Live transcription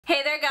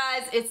Hey there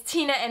guys, it's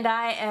Tina and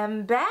I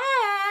am back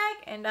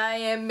and I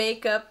am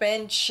makeup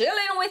and chilling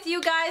with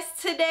you guys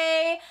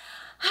today.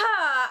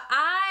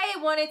 I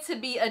wanted to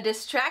be a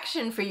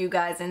distraction for you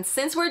guys, and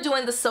since we're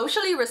doing the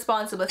socially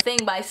responsible thing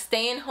by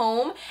staying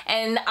home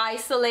and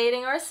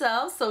isolating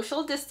ourselves,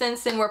 social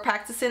distancing, we're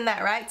practicing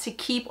that, right, to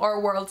keep our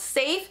world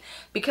safe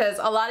because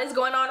a lot is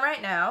going on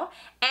right now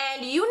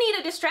and you need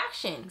a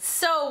distraction.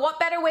 So what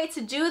better way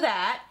to do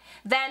that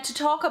than to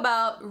talk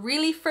about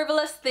really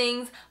frivolous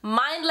things,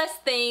 mindless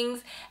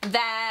things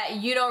that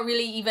you don't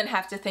really even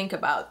have to think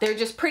about. They're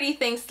just pretty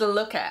things to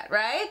look at,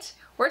 right?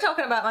 We're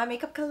talking about my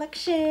makeup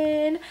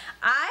collection.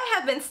 I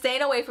have been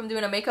staying away from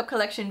doing a makeup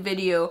collection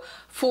video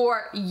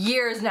for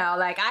years now.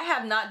 Like, I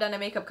have not done a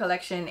makeup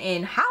collection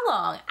in how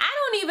long? I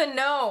don't even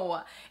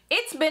know.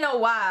 It's been a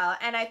while,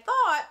 and I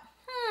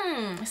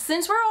thought,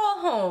 since we're all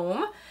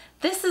home,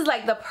 this is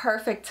like the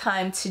perfect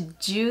time to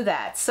do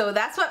that. So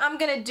that's what I'm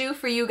gonna do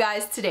for you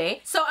guys today.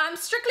 So I'm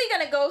strictly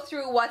gonna go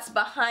through what's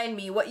behind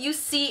me, what you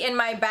see in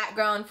my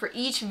background for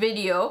each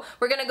video.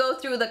 We're gonna go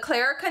through the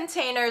clear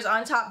containers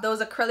on top, those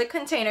acrylic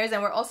containers,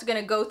 and we're also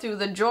gonna go through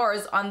the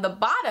drawers on the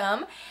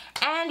bottom.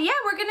 And yeah,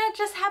 we're gonna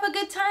just have a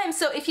good time.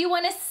 So if you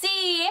wanna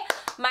see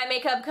my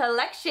makeup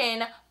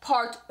collection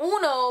part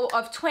uno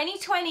of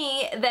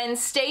 2020, then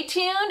stay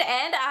tuned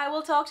and I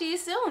will talk to you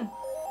soon.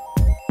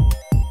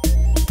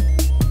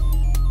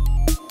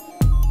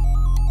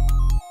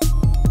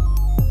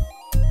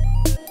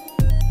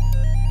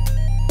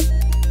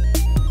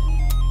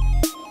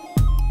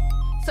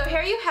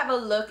 Here you have a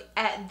look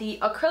at the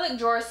acrylic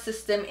drawer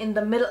system in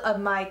the middle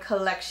of my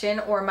collection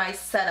or my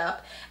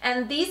setup,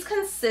 and these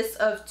consist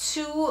of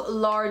two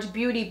large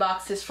beauty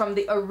boxes from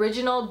the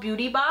original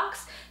beauty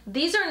box.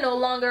 These are no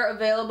longer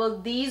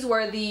available. These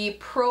were the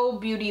Pro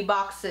Beauty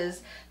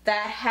boxes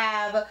that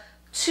have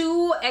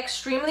two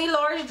extremely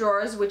large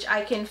drawers which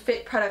I can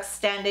fit products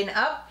standing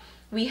up.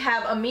 We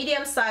have a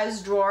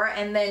medium-sized drawer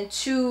and then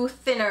two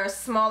thinner,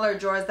 smaller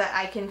drawers that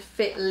I can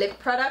fit lip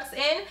products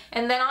in.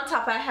 And then on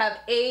top I have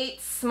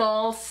 8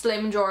 small,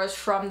 slim drawers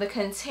from the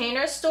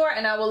Container Store,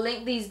 and I will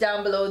link these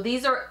down below.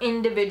 These are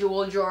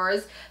individual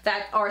drawers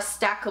that are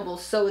stackable,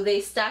 so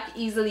they stack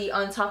easily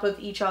on top of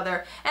each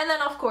other. And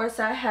then of course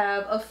I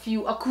have a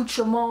few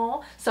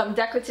accoutrements, some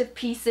decorative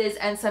pieces,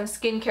 and some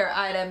skincare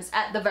items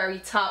at the very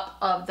top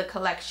of the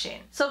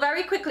collection. So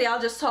very quickly,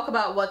 I'll just talk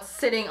about what's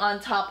sitting on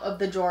top of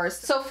the drawers.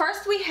 So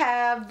first we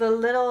have the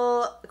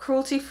little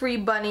cruelty-free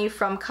bunny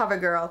from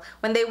CoverGirl.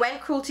 When they went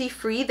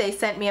cruelty-free, they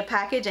sent me a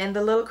package and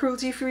the little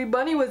cruelty-free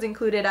bunny was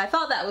included. I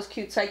thought that was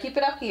cute, so I keep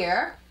it up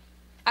here.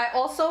 I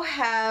also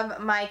have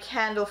my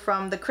candle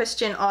from the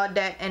Christian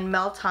Audette and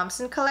Mel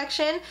Thompson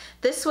collection.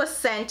 This was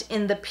sent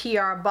in the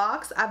PR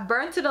box. I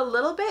burnt it a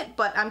little bit,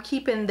 but I'm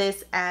keeping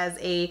this as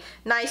a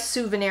nice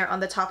souvenir on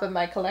the top of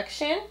my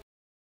collection.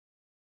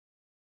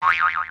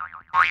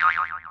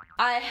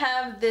 I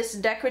have this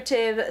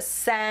decorative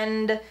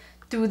sand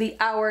through the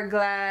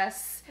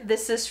hourglass.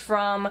 This is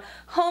from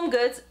Home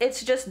Goods.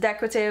 It's just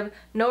decorative.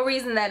 No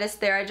reason that it's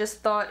there. I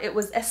just thought it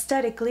was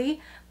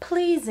aesthetically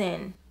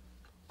pleasing.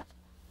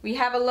 We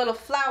have a little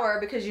flower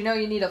because you know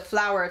you need a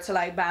flower to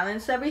like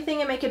balance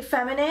everything and make it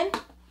feminine.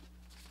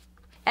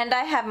 And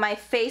I have my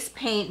face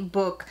paint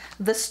book,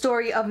 The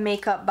Story of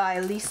Makeup by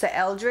Lisa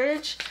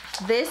Eldridge.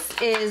 This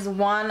is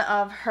one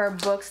of her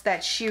books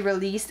that she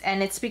released,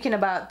 and it's speaking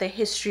about the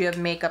history of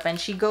makeup, and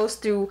she goes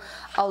through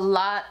a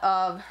lot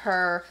of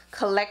her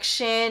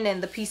collection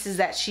and the pieces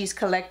that she's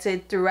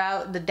collected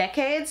throughout the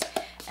decades.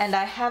 And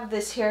I have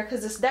this here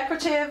because it's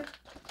decorative.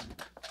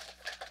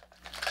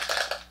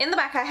 In the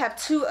back I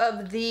have 2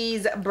 of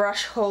these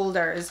brush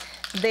holders.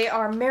 They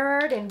are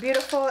mirrored and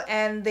beautiful,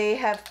 and they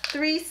have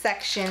 3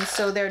 sections,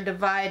 so they're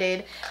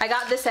divided. I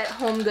got this at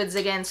Home Goods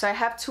again, so I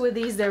have 2 of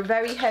these. They're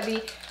very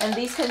heavy, and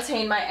these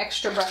contain my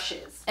extra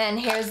brushes. And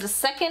here's the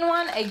second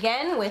one,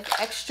 again with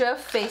extra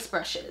face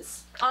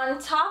brushes.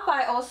 On top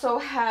I also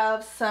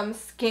have some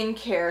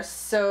skincare.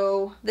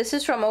 So this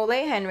is from Ole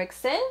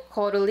Henriksen,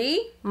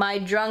 Caudalie, my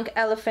Drunk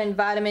Elephant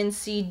Vitamin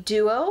C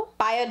Duo,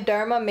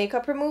 Bioderma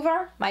Makeup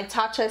Remover, my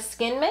Tatcha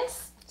Skin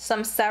Mist,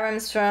 some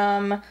serums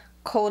from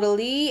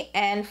Caudalie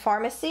and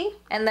Pharmacy,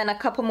 and then a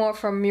couple more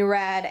from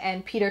Murad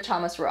and Peter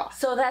Thomas Roth.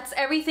 So that's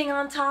everything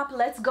on top.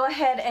 Let's go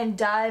ahead and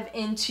dive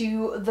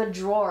into the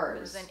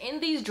drawers. And in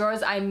these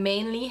drawers I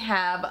mainly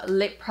have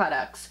lip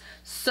products.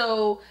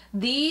 So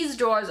these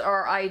drawers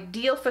are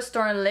ideal for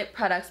storing lip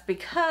products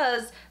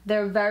because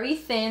they're very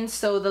thin,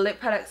 so the lip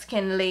products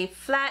can lay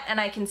flat and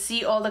I can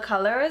see all the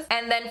colors.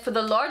 And then for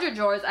the larger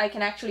drawers I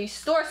can actually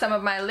store some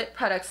of my lip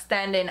products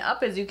standing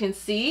up, as you can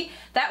see.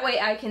 That way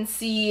I can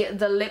see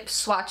the lip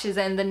swatches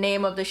and the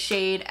name of the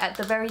shade at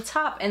the very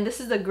top, and this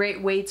is a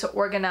great way to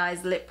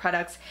organize lip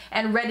products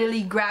and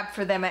readily grab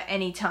for them at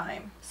any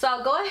time. So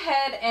I'll go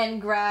ahead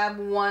and grab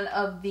one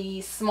of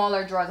the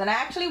smaller drawers, and I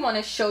actually want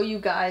to show you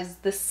guys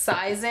the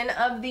sizing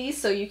of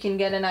these so you can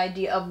get an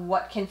idea of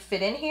what can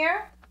fit in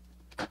here.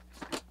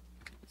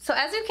 So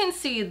as you can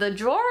see, the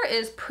drawer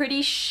is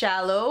pretty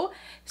shallow,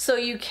 so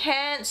you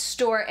can't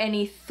store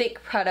any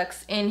thick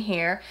products in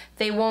here.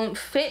 They won't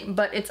fit,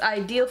 but it's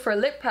ideal for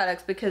lip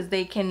products because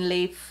they can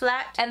lay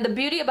flat. And the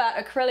beauty about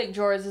acrylic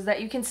drawers is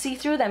that you can see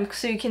through them,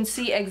 so you can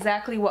see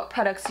exactly what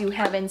products you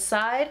have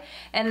inside.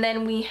 And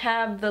then we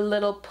have the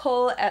little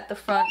pull at the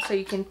front, so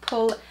you can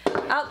pull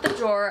out the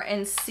drawer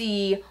and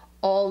see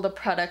all the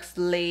products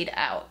laid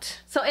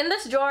out. So in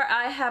this drawer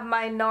I have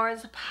my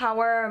NARS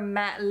Power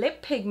Matte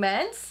Lip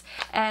Pigments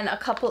and a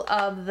couple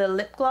of the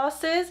lip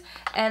glosses,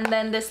 and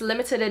then this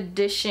limited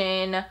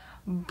edition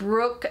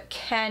Brook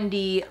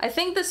Candy. I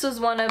think this was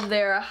one of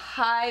their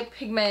high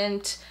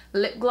pigment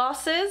lip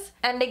glosses,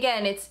 and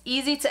again, it's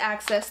easy to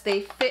access.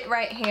 They fit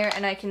right here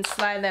and I can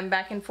slide them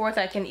back and forth.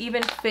 I can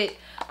even fit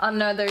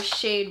another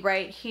shade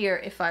right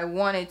here if I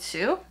wanted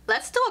to.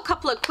 Let's do a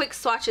couple of quick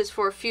swatches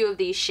for a few of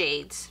these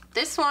shades.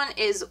 This one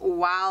is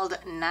Wild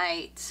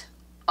Night.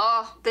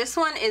 Oh, this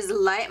one is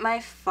Light My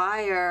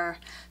Fire.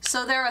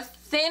 So they're a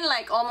thin,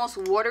 like almost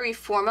watery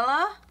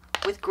formula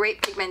with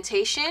great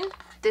pigmentation.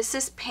 This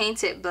is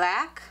Painted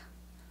Black.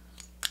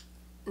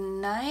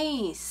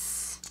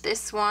 Nice.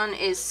 This one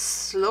is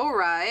Slow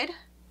Ride.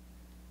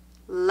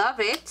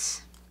 Love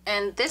it.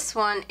 And this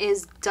one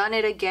is Done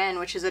It Again,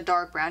 which is a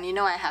dark brown. You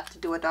know I have to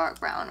do a dark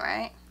brown,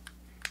 right?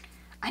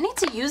 I need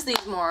to use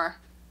these more.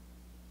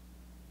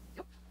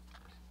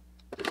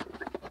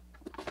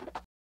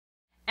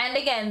 And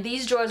again,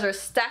 these drawers are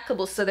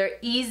stackable, so they're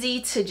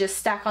easy to just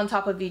stack on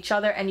top of each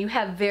other, and you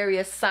have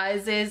various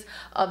sizes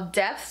of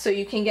depth, so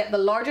you can get the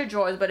larger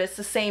drawers, but it's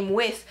the same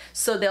width,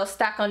 so they'll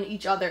stack on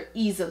each other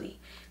easily.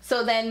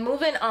 So then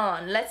moving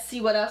on, let's see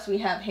what else we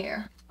have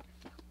here.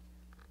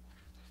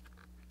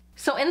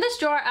 So in this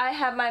drawer, I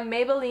have my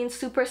Maybelline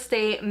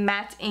Superstay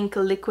Matte Ink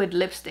Liquid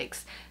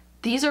Lipsticks.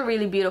 These are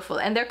really beautiful,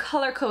 and they're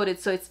color coded,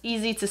 so it's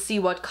easy to see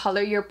what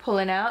color you're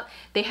pulling out.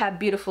 They have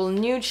beautiful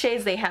nude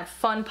shades, they have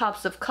fun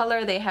pops of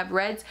color, they have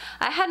reds.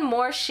 I had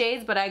more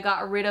shades, but I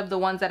got rid of the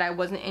ones that I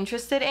wasn't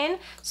interested in,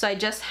 so I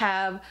just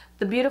have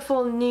the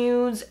beautiful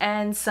nudes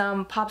and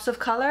some pops of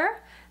color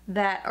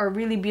that are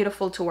really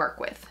beautiful to work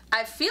with.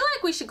 I feel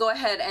like we should go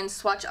ahead and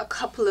swatch a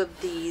couple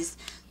of these.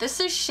 This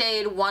is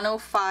shade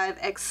 105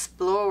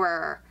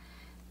 Explorer.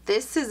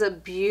 This is a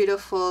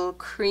beautiful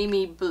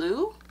creamy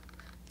blue.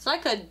 It's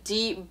like a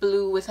deep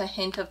blue with a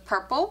hint of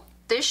purple.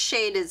 This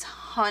shade is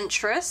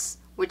Huntress,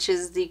 which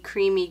is the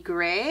creamy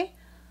gray.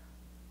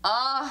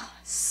 Oh,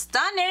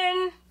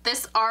 stunning!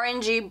 This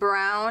orangey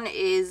brown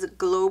is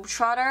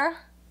Globetrotter.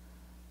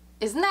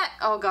 Isn't that,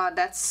 oh god,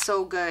 that's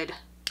so good.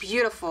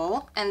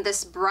 Beautiful. And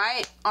this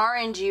bright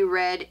orangey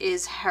red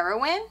is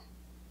Heroine.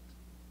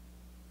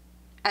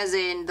 As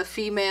in the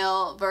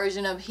female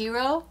version of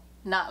hero,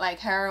 not like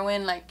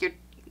heroin, like you're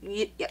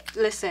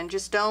listen,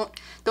 just don't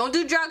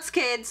do drugs,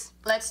 kids.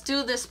 Let's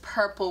do this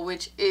purple,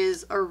 which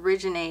is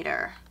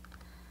Originator.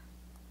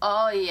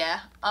 Oh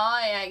yeah,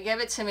 give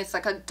it to me. It's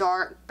like a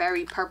dark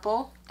berry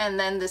purple. And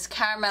then this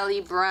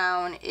caramelly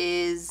brown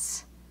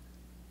is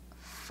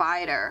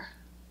Fighter.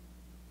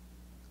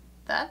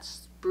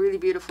 That's really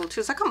beautiful too.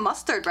 It's like a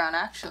mustard brown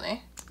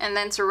actually. And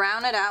then to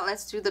round it out,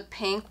 let's do the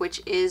pink,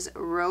 which is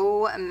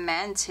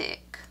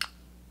Romantic.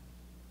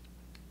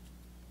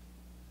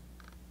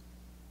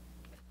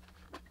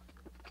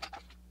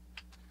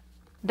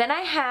 Then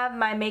I have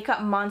my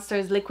Makeup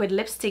Monsters liquid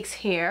lipsticks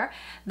here.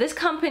 This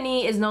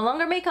company is no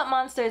longer Makeup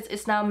Monsters,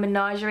 it's now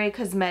Menagerie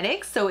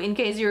Cosmetics. So in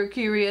case you're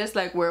curious,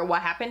 like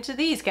what happened to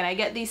these? Can I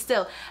get these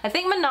still? I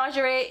think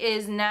Menagerie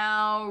is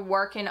now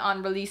working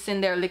on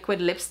releasing their liquid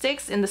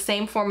lipsticks in the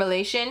same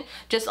formulation,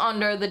 just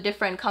under the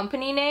different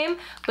company name.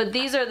 But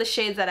these are the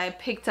shades that I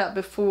picked up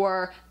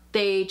before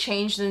they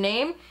changed the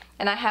name.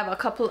 And I have a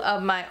couple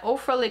of my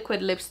Ofra liquid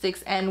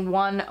lipsticks and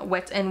one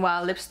Wet n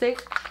Wild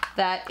lipstick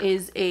that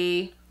is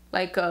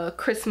like a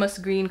Christmas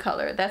green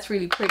color. That's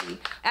really pretty.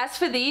 As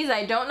for these,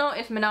 I don't know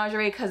if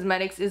Menagerie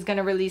Cosmetics is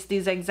gonna release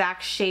these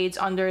exact shades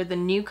under the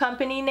new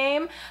company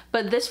name,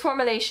 but this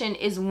formulation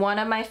is one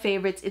of my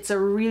favorites. It's a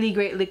really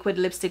great liquid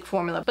lipstick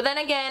formula. But then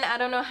again, I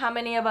don't know how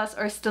many of us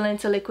are still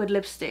into liquid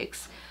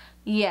lipsticks.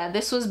 Yeah,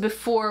 this was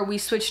before we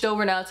switched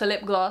over now to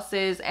lip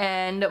glosses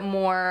and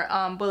more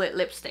bullet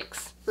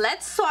lipsticks.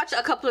 Let's swatch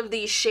a couple of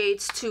these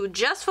shades too,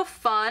 just for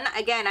fun.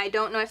 Again, I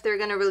don't know if they're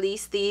gonna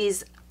release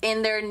these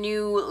in their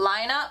new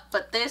lineup,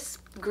 but this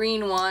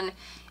green one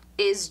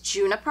is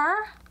Juniper.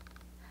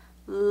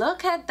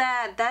 Look at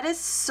that, that is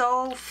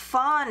so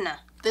fun.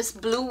 This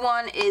blue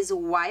one is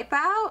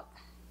Wipeout.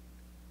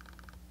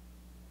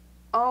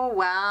 Oh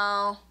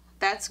wow,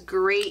 that's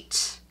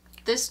great.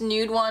 This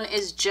nude one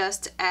is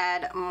Just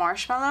Add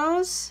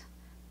Marshmallows.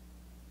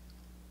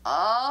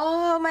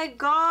 Oh my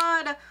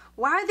god,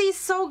 why are these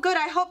so good?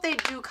 I hope they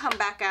do come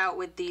back out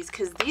with these,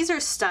 because these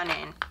are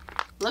stunning.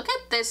 Look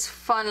at this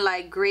fun,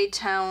 like,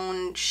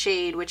 Greytown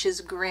shade, which is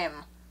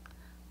Grim.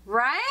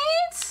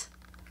 Right?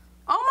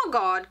 Oh my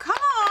god, come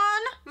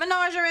on,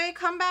 Menagerie,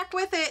 come back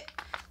with it.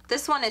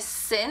 This one is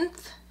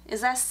Synth.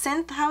 Is that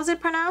Synth? How's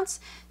it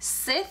pronounced?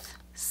 Sith?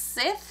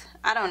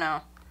 I don't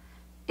know.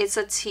 It's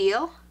a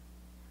teal.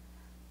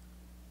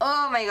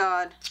 Oh my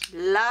god,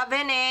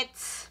 loving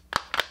it.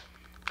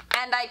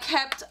 And I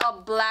kept a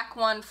black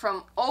one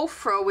from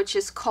Ofra, which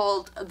is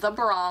called The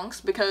Bronx,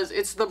 because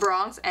it's the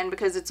Bronx and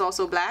because it's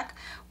also black,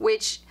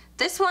 which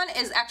this one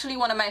is actually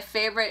one of my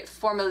favorite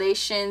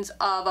formulations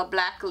of a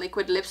black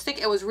liquid lipstick.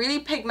 It was really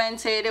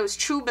pigmented, it was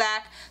true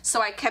black,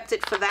 so I kept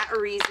it for that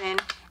reason.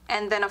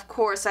 And then of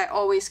course I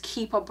always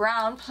keep a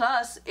brown,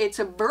 plus it's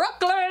a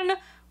Brooklyn,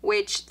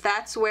 which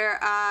that's where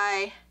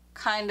I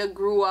kind of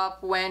grew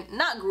up when,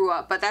 not grew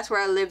up, but that's where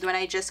I lived when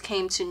I just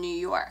came to New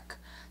York.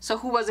 So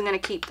who wasn't gonna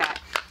keep that?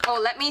 Oh,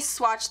 let me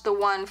swatch the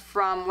one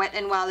from Wet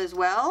n Wild as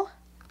well.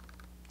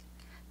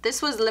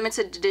 This was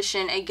limited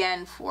edition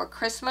again for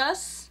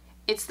Christmas.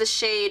 It's the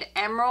shade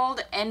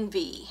Emerald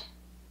Envy.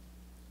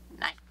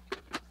 Nice.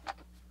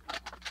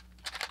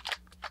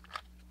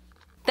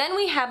 Then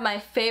we have my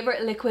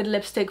favorite liquid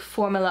lipstick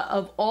formula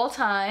of all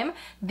time.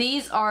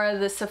 These are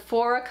the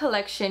Sephora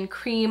Collection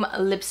Cream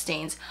Lip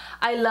Stains.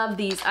 I love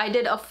these. I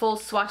did a full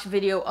swatch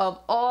video of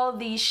all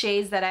these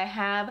shades that I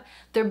have.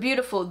 They're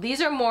beautiful.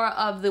 These are more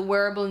of the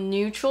wearable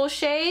neutral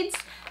shades.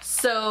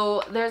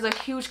 So there's a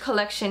huge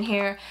collection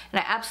here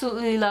and I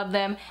absolutely love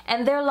them,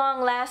 and they're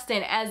long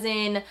lasting, as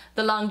in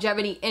the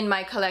longevity in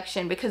my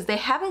collection, because they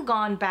haven't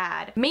gone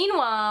bad.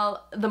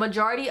 Meanwhile, the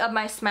majority of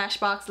my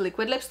Smashbox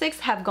liquid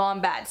lipsticks have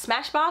gone bad.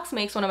 Smashbox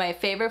makes one of my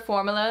favorite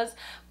formulas,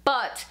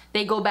 but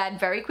they go bad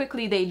very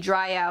quickly. They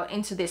dry out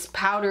into this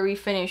powdery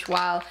finish,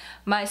 while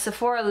my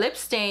Sephora lip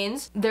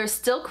stains, they're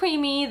still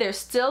creamy, they're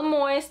still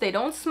moist, they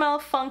don't smell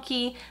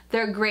funky,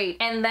 they're great.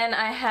 And then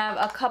I have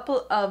a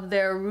couple of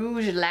their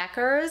Rouge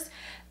lacquers.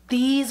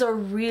 These are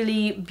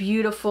really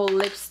beautiful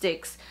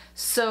lipsticks.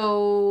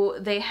 So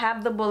they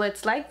have the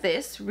bullets like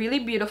this, really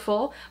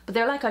beautiful, but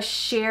they're like a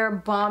sheer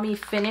balmy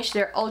finish.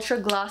 They're ultra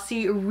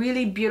glossy,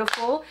 really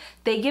beautiful.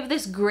 They give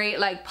this great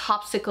like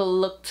popsicle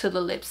look to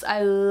the lips.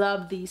 I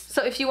love these.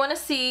 So if you want to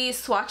see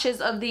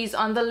swatches of these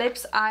on the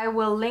lips, I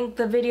will link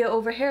the video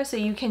over here so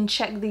you can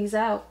check these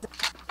out.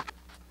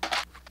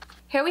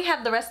 Here we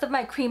have the rest of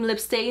my cream lip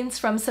stains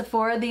from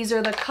Sephora. These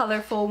are the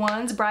colorful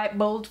ones, bright,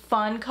 bold,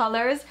 fun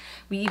colors.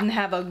 We even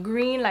have a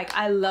green, like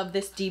I love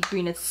this deep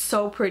green, it's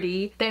so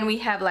pretty. Then we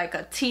have like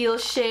a teal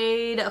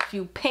shade, a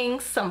few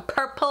pinks, some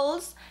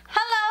purples,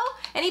 hello,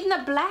 and even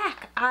a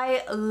black.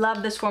 I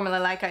love this formula,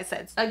 like I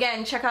said.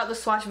 Again, check out the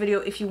swatch video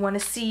if you want to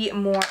see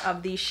more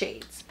of these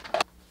shades.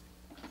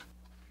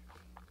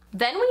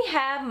 Then we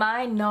have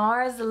my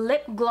NARS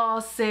lip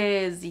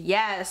glosses.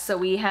 Yes, so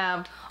we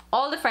have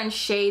all different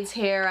shades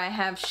here. I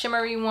have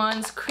shimmery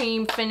ones,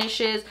 cream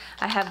finishes,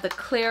 I have the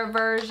clear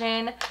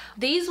version.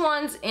 These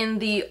ones in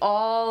the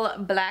all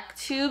black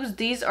tubes,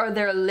 these are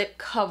their lip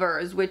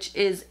covers, which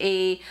is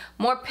a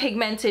more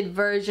pigmented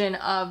version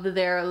of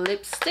their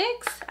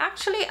lipsticks.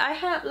 Actually,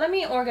 let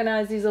me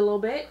organize these a little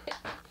bit,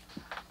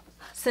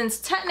 since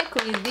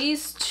technically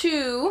these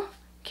two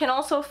can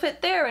also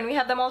fit there and we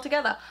have them all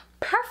together.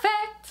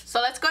 Perfect!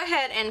 So let's go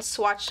ahead and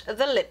swatch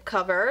the lip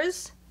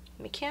covers.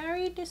 Me can't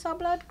read this a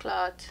blood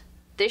clot.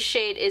 This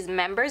shade is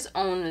Members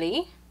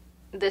Only.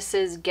 This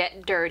is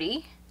Get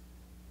Dirty.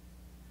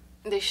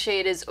 This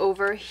shade is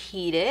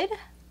Overheated.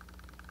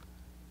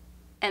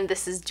 And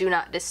this is Do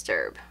Not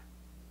Disturb.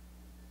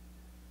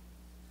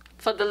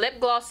 For the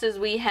lip glosses,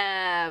 we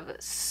have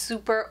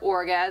Super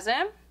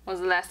Orgasm. When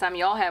was the last time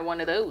y'all had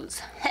one of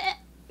those?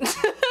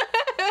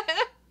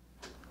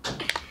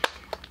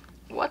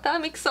 What a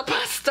mix-up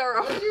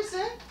stir. What did you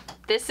say?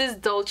 This is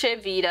Dolce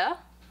Vita.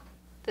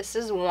 This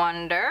is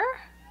Wonder.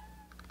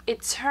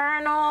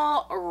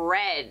 Eternal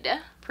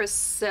Red.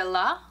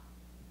 Priscilla.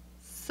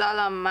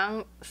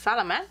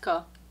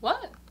 Salamanca.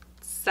 What?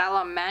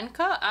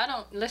 Salamanca?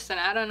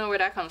 I don't know where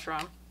that comes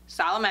from.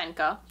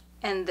 Salamanca.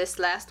 And this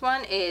last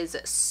one is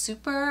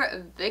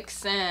Super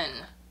Vixen.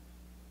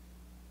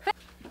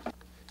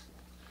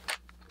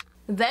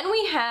 Then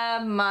we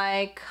have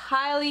my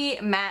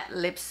Kylie matte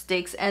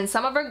lipsticks and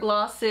some of her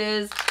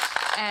glosses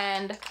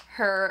and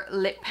her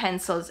lip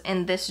pencils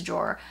in this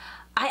drawer.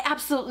 I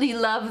absolutely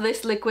love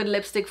this liquid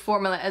lipstick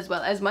formula as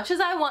well. As much as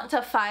I want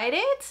to fight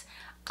it,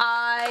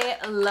 I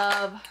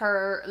love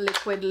her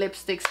liquid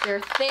lipsticks. They're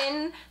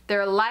thin,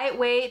 they're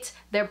lightweight,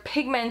 they're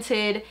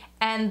pigmented,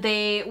 and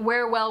they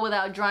wear well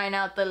without drying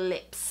out the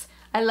lips.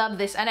 I love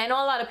this, and I know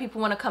a lot of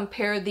people want to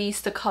compare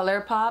these to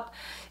ColourPop.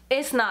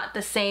 It's not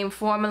the same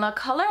formula.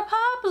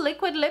 ColourPop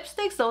liquid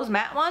lipsticks, those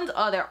matte ones,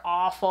 oh, they're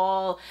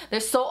awful. They're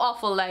so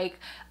awful, like,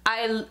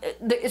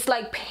 it's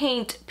like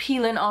paint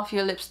peeling off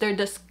your lips. They're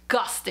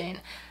disgusting.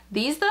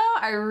 These though,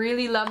 I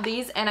really love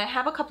these, and I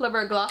have a couple of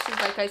her glosses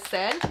like I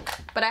said,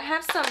 but I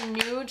have some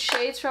nude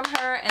shades from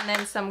her and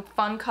then some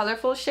fun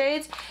colorful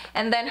shades,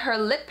 and then her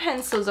lip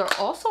pencils are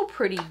also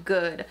pretty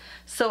good.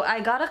 So I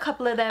got a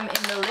couple of them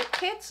in the lip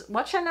kits.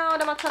 Watch out now,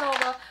 them turn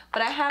over.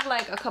 But I have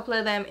like a couple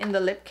of them in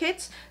the lip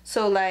kits,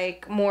 so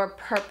like more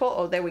purple.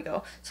 Oh, there we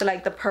go. So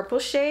like the purple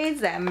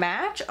shades that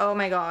match. Oh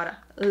my god,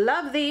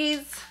 love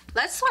these.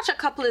 Let's swatch a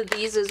couple of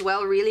these as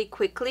well really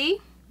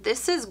quickly.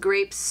 This is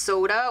Grape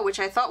Soda, which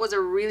I thought was a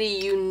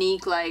really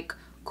unique, like,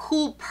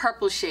 cool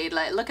purple shade.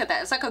 Like, look at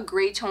that. It's like a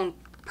gray tone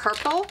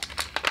purple.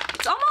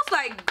 It's almost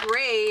like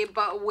gray,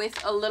 but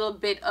with a little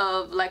bit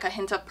of like a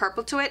hint of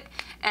purple to it.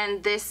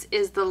 And this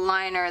is the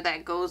liner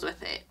that goes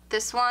with it.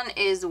 This one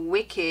is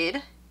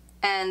Wicked,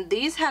 and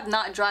these have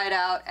not dried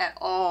out at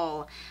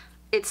all.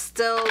 It's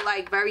still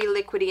like very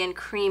liquidy and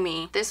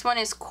creamy. This one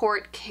is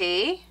Court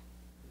K.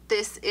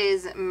 This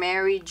is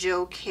Mary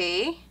Jo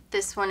K.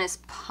 This one is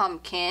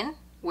Pumpkin,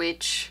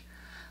 which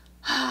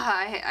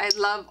I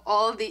love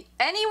all the,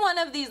 any one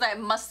of these like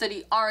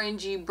mustardy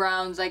orangey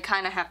browns I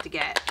kind of have to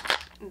get.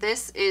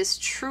 This is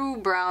True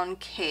Brown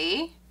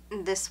K.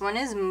 This one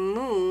is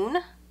Moon.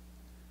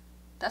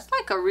 That's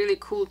like a really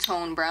cool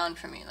tone brown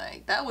for me.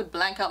 Like that would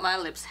blank out my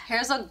lips.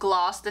 Here's a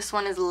gloss. This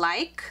one is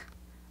Like.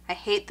 I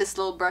hate this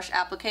little brush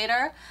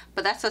applicator,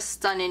 but that's a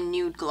stunning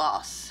nude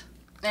gloss.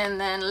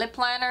 And then lip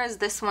liners.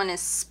 This one is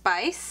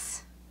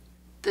Spice.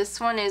 This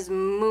one is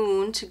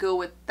Moon to go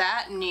with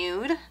that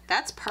nude.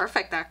 That's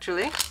perfect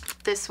actually.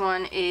 This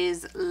one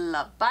is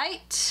Love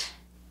Bite.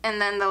 And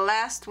then the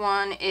last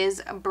one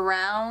is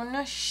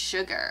Brown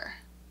Sugar.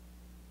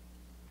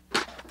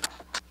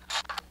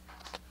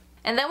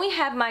 And then we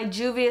have my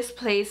Juvia's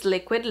Place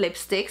liquid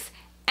lipsticks.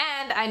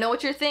 And I know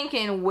what you're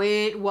thinking.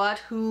 Wait, what,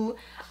 who?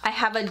 I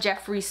have a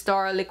Jeffree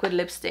Star liquid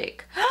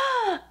lipstick.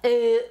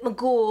 My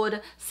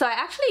god. So I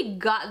actually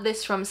got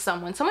this from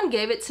someone. Someone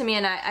gave it to me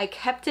and I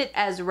kept it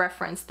as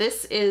reference.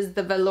 This is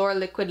the Velour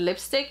liquid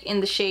lipstick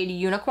in the shade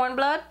Unicorn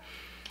Blood.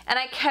 And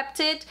I kept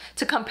it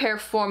to compare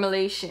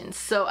formulations.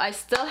 So I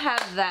still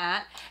have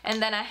that.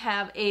 And then I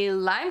have a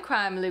Lime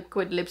Crime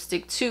liquid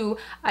lipstick too.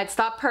 I'd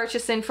stopped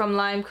purchasing from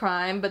Lime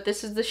Crime, but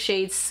this is the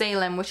shade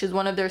Salem, which is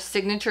one of their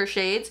signature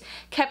shades.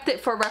 Kept it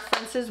for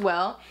reference as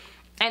well.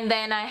 And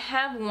then I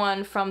have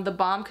one from The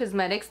Balm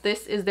Cosmetics.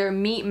 This is their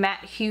Meet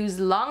Matte Hues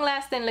Long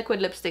Lasting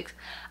Liquid Lipsticks.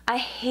 I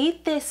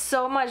hate this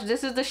so much.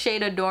 This is the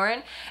shade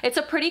Adorin. It's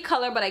a pretty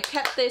color, but I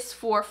kept this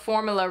for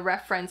formula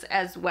reference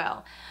as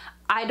well.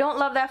 I don't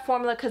love that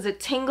formula because it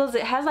tingles.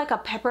 It has like a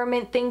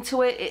peppermint thing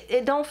to it.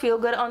 It don't feel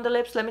good on the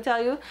lips, let me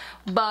tell you.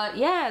 But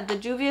yeah, the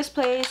Juvia's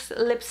Place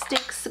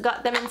lipsticks,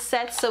 got them in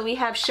sets. So we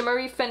have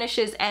shimmery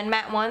finishes and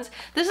matte ones.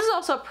 This is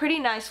also a pretty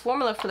nice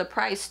formula for the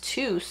price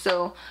too.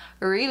 So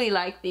really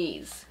like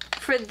these.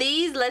 For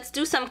these, let's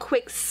do some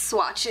quick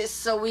swatches.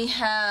 So we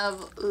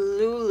have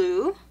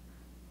Lulu,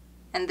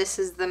 and this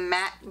is the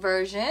matte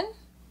version.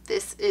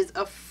 This is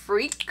a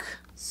Freak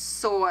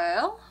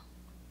Soil.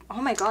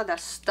 Oh my god,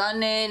 that's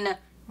stunning.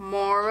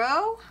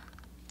 Moro.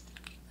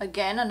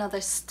 Again, another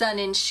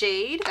stunning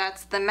shade.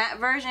 That's the matte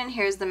version.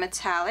 Here's the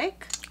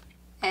metallic.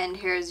 And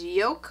here's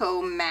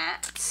Yoko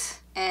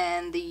Matte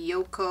and the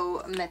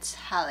Yoko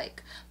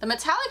Metallic. The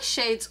metallic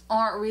shades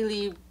aren't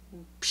really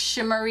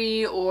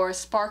shimmery or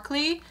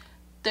sparkly.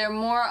 They're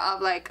more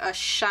of like a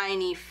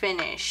shiny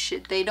finish.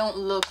 They don't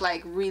look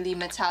like really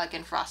metallic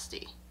and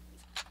frosty.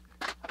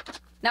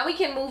 Now we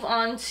can move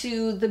on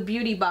to the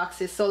beauty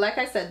boxes. So like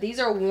I said, these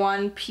are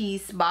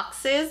one-piece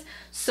boxes,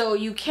 so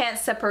you can't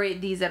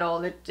separate these at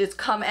all. It just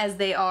come as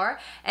they are.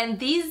 And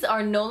these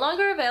are no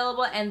longer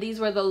available, and these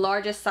were the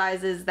largest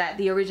sizes that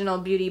the original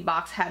beauty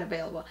box had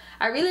available.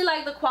 I really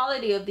like the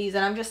quality of these,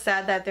 and I'm just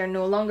sad that they're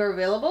no longer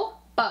available.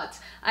 But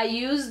I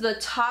use the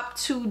top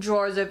two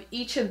drawers of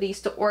each of these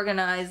to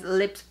organize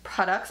lip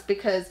products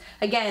because,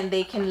 again,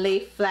 they can lay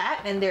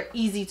flat and they're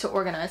easy to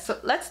organize. So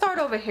let's start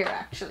over here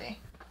actually.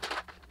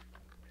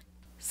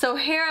 So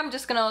here I'm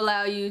just gonna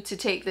allow you to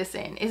take this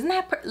in. Isn't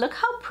that, look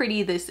how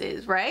pretty this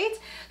is, right?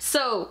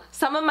 So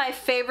some of my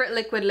favorite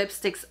liquid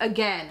lipsticks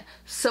again.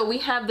 So we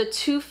have the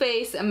Too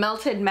Faced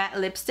Melted Matte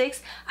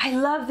Lipsticks. I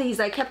love these.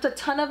 I kept a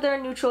ton of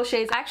their neutral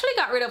shades. I actually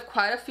got rid of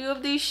quite a few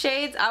of these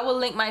shades. I will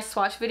link my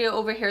swatch video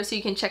over here so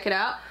you can check it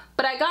out.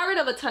 But I got rid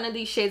of a ton of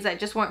these shades that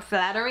just weren't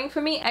flattering for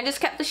me. I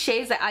just kept the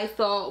shades that I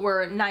thought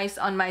were nice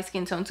on my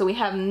skin tone. So we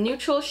have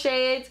neutral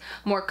shades,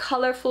 more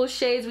colorful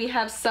shades. We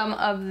have some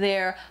of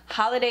their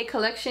holiday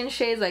collection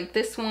shades, like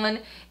this one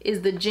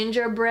is the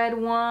gingerbread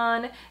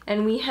one.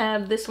 And we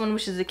have this one,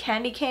 which is the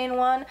candy cane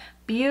one.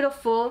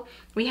 Beautiful.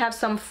 We have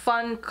some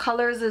fun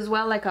colors as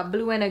well, like a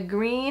blue and a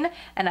green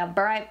and a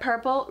bright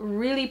purple.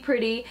 Really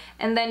pretty.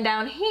 And then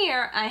down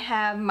here, I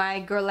have my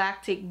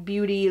Galactic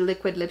Beauty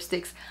liquid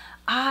lipsticks.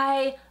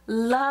 I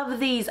love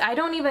these. I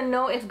don't even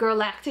know if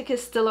Galactic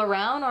is still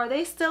around. Are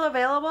they still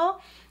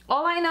available?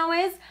 All I know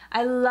is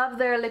I love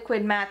their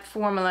liquid matte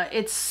formula.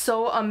 It's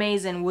so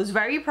amazing. It was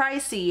very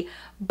pricey,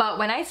 but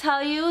when I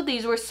tell you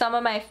these were some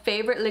of my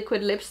favorite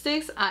liquid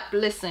lipsticks,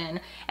 listen.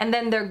 And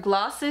then their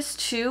glosses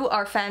too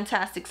are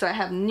fantastic. So I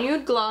have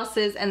nude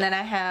glosses, and then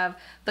I have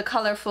the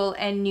colorful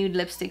and nude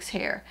lipsticks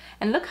here.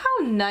 And look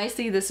how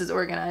nicely this is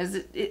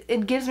organized.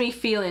 It gives me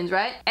feelings,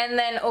 right? And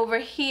then over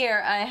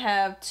here I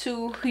have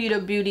two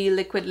Huda Beauty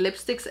liquid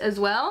lipsticks as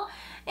well.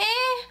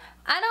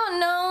 I don't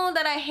know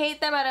that I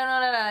hate them. I don't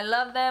know that I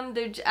love them.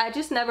 I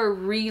just never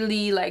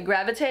really like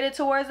gravitated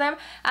towards them.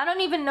 I don't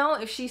even know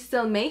if she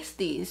still makes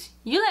these.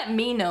 You let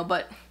me know,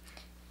 but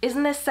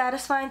isn't this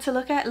satisfying to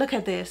look at? Look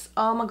at this.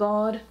 Oh my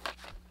god.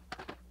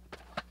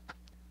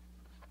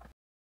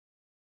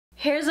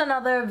 Here's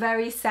another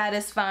very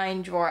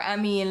satisfying drawer. I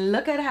mean,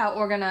 look at how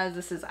organized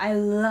this is. I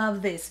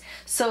love this.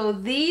 So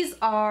these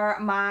are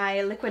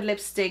my liquid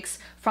lipsticks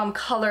from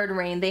Colored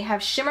Rain. They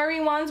have shimmery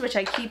ones, which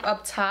I keep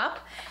up top.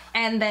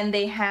 And then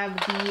they have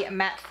the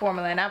matte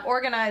formula, and I've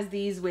organized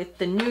these with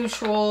the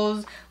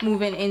neutrals,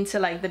 moving into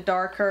like the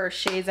darker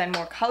shades and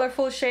more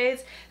colorful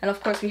shades. And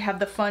of course we have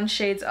the fun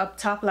shades up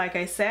top, like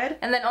I said.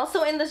 And then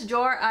also in this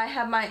drawer I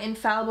have my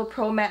Infallible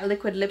Pro Matte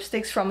liquid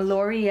lipsticks from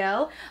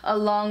L'Oreal,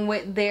 along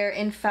with their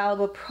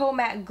Infallible Pro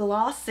Matte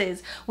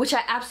glosses, which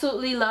I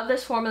absolutely love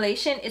this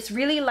formulation. It's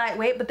really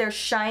lightweight, but they're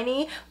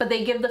shiny, but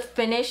they give the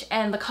finish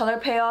and the color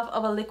payoff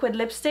of a liquid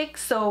lipstick.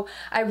 So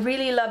I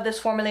really love this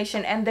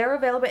formulation, and they're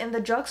available in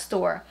the drugstore.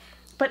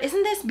 But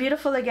isn't this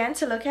beautiful again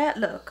to look at?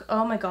 Look,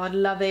 oh my god,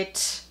 love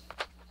it.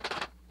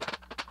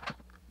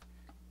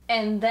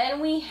 And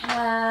then we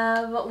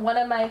have one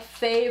of my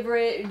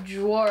favorite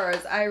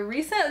drawers. I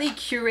recently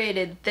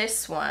curated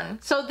this one.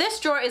 So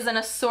this drawer is an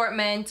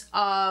assortment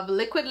of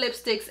liquid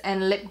lipsticks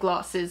and lip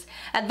glosses.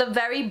 At the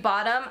very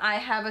bottom, I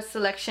have a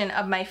selection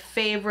of my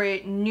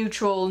favorite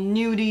neutral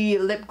nudie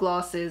lip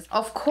glosses.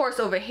 Of course,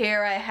 over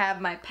here I have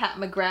my Pat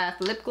McGrath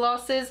lip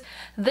glosses.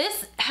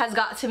 This has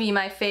got to be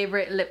my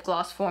favorite lip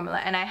gloss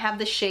formula, and I have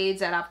the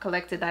shades that I've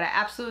collected that I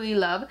absolutely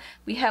love.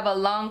 We have a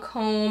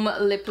Lancome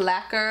lip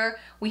lacquer.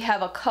 We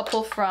have a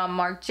couple from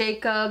Marc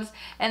Jacobs,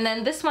 and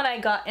then this one I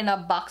got in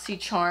a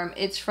BoxyCharm.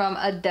 It's from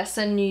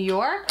Odessa, New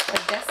York.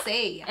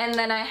 Odessa. And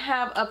then I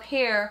have up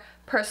here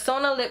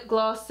Persona lip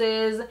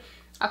glosses,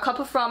 a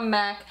couple from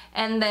MAC,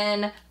 and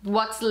then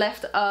what's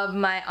left of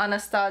my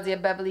Anastasia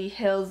Beverly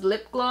Hills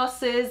lip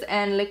glosses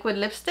and liquid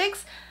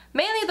lipsticks.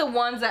 Mainly the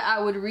ones that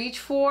I would reach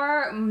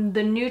for,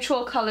 the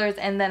neutral colors,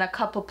 and then a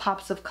couple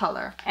pops of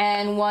color.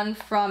 And one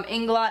from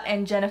Inglot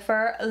and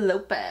Jennifer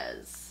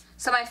Lopez.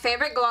 So my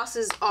favorite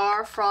glosses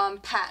are from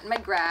Pat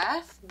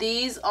McGrath.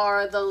 These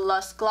are the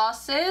Luxe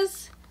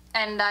glosses,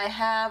 and I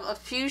have a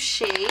few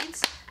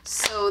shades.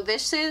 So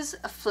this is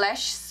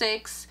Flesh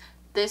 6,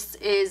 this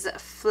is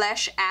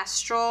Flesh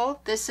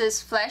Astral, this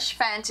is Flesh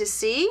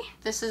Fantasy,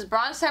 this is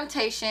Bronze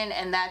Temptation,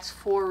 and that's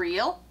For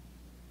Real.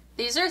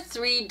 These are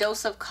 3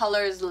 Dose of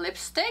Colors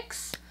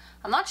lipsticks.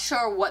 I'm not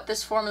sure what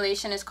this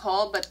formulation is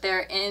called, but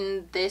they're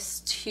in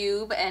this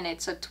tube and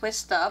it's a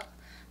twist up.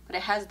 But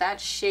it has that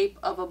shape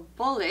of a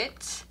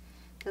bullet.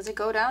 Does it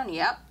go down?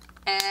 Yep.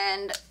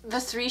 And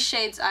the 3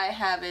 shades I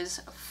have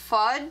is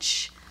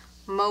Fudge,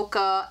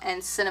 Mocha,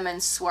 and Cinnamon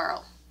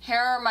Swirl. Here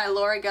are my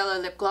Laura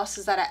Geller lip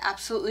glosses that I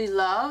absolutely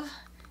love.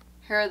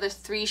 Here are the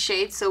 3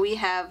 shades. So we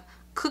have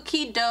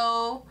Cookie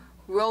Dough,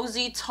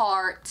 Rosy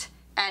Tart,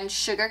 and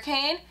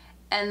Sugarcane.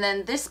 And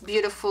then this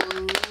beautiful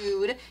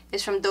nude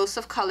is from Dose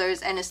of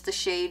Colors, and it's the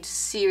shade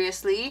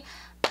Seriously.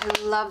 I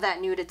love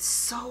that nude. It's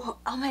so,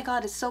 oh my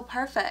god, it's so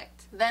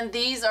perfect. Then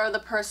these are the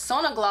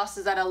Persona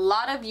glosses that a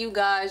lot of you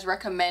guys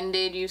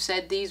recommended. You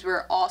said these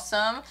were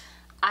awesome.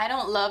 I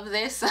don't love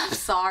this, I'm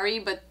sorry,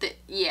 but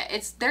yeah,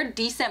 they're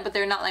decent, but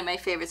they're not like my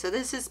favorite. So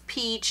this is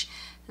Peach,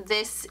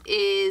 this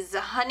is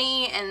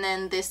Honey, and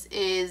then this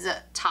is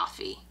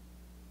Toffee.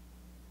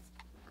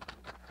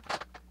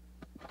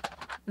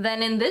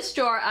 Then in this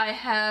drawer I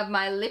have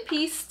my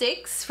lippy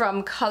sticks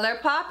from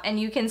ColourPop, and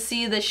you can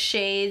see the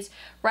shades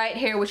right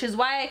here, which is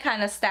why I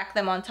kind of stack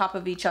them on top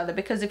of each other,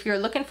 because if you're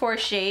looking for a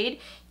shade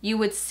you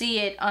would see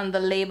it on the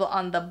label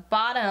on the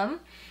bottom.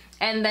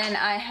 And then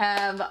I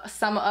have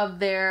some of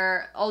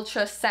their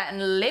Ultra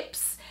Satin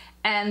lips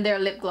and their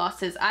lip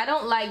glosses. I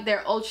don't like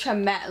their ultra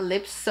matte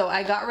lips, so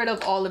I got rid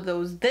of all of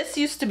those. This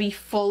used to be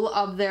full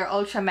of their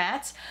ultra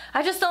mattes.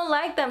 I just don't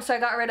like them, so I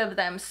got rid of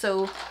them.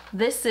 So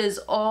this is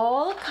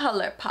all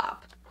ColourPop.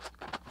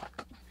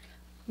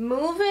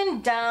 Moving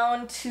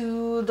down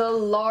to the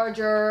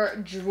larger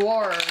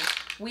drawers,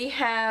 we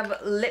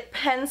have lip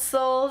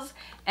pencils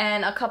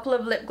and a couple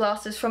of lip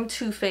glosses from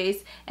Too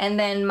Faced, and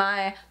then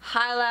my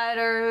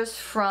highlighters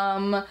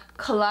from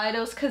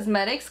Kaleidos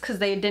Cosmetics because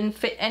they didn't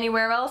fit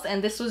anywhere else,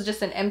 and this was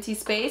just an empty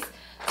space,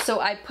 so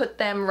I put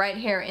them right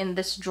here in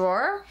this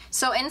drawer.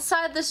 So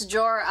inside this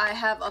drawer I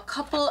have a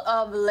couple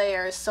of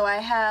layers. So I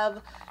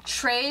have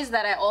trays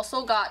that I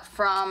also got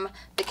from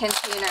the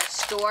Container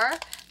Store.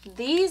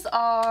 These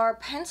are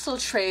pencil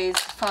trays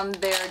from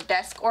their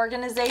desk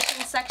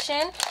organization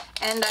section,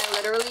 and I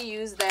literally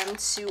use them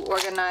to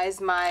organize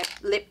my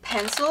lip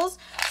pencils.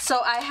 So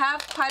I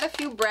have quite a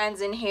few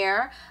brands in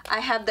here. I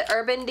have the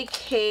Urban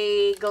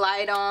Decay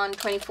Glide On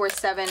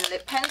 24/7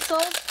 lip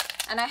pencils,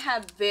 and I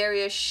have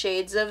various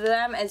shades of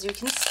them, as you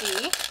can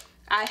see.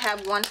 I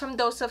have one from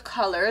Dose of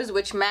Colors,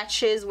 which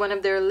matches one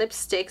of their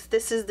lipsticks.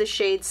 This is the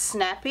shade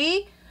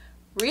Snappy.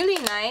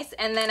 Really nice.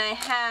 And then I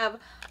have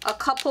a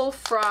couple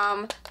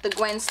from the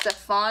Gwen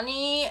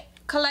Stefani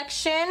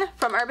collection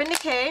from Urban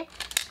Decay,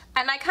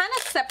 and I kind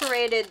of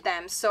separated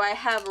them. So I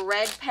have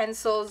red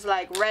pencils,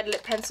 like red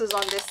lip pencils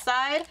on this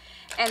side,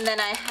 and then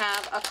I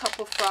have a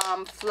couple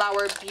from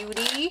Flower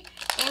Beauty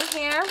in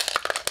here.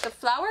 The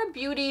Flower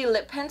Beauty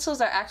lip pencils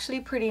are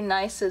actually pretty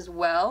nice as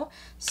well,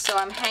 so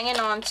I'm hanging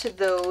on to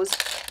those.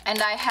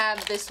 And I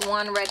have this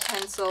one red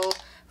pencil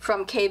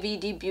from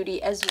KVD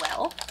Beauty as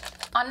well.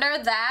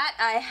 Under that,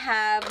 I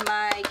have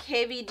my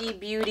KVD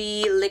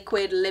Beauty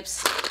liquid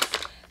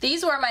lipsticks.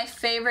 These were my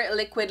favorite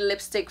liquid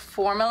lipstick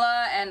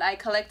formula, and I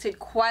collected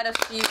quite a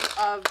few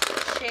of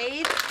the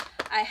shades.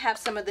 I have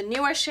some of the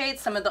newer shades,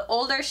 some of the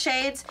older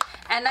shades,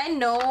 and I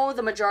know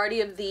the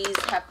majority of these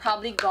have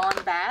probably gone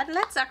bad.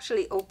 Let's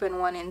actually open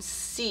one and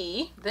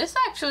see. This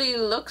actually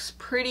looks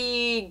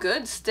pretty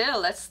good still.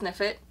 Let's sniff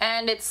it.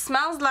 And it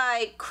smells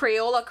like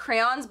Crayola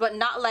crayons, but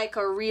not like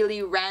a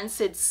really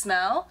rancid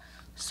smell.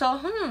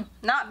 So,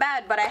 not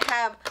bad. But I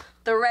have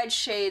the red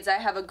shades, I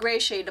have a gray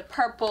shade, a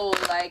purple,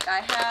 like I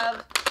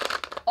have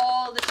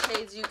all the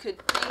shades you could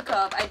think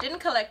of. I didn't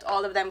collect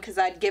all of them because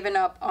I'd given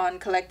up on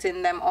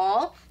collecting them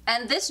all.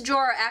 And this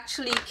drawer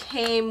actually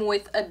came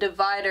with a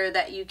divider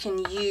that you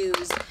can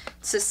use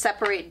to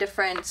separate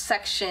different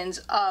sections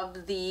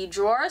of the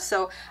drawer.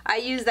 So I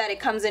use that. It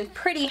comes in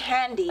pretty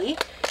handy.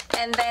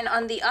 And then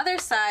on the other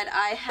side,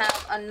 I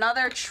have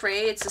another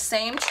tray. It's the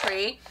same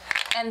tray.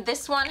 And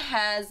this one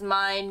has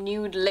my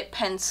nude lip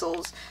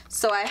pencils.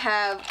 So I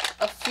have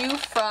a few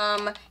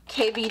from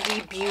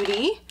KVD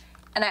Beauty.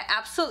 And I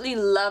absolutely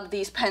love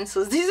these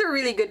pencils. These are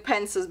really good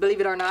pencils, believe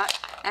it or not.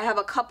 I have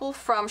a couple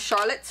from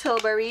Charlotte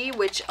Tilbury,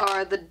 which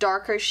are the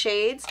darker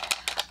shades.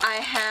 I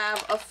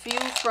have a few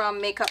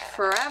from Makeup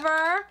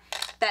Forever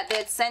that they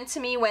had sent to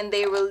me when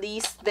they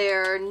released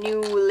their new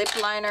lip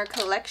liner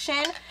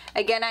collection.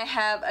 Again, I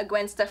have a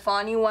Gwen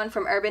Stefani one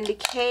from Urban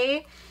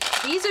Decay.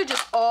 These are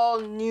just all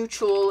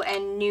neutral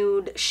and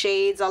nude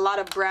shades, a lot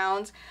of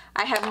browns.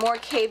 I have more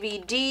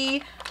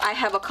KVD. I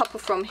have a couple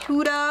from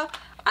Huda.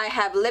 I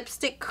have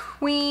Lipstick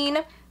Queen.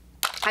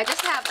 I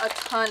just have a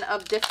ton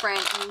of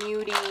different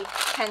nudie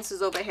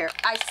pencils over here.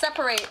 I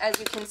separate, as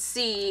you can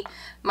see,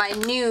 my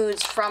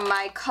nudes from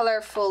my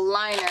colorful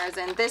liners,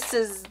 and this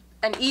is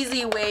an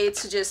easy way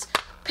to just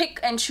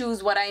pick and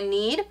choose what I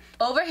need.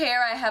 Over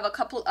here I have a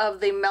couple of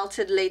the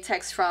melted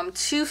latex from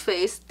Too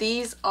Faced.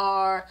 These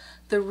are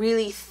the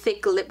really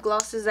thick lip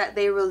glosses that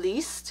they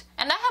released.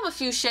 And I have a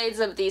few shades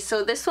of these.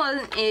 So this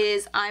one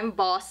is I'm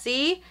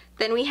Bossy.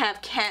 Then we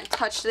have Can't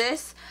Touch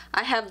This.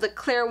 I have the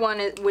clear one,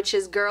 which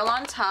is Girl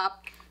on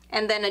Top.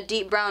 And then a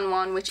deep brown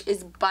one, which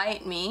is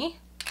Bite Me.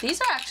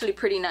 These are actually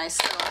pretty nice.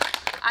 So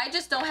I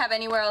just don't have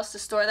anywhere else to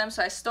store them,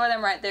 so I store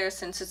them right there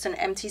since it's an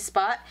empty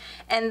spot.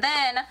 And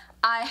then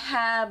I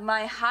have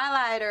my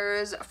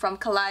highlighters from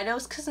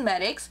Kaleidos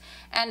Cosmetics,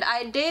 and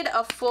I did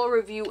a full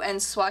review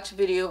and swatch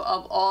video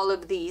of all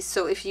of these,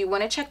 so if you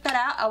want to check that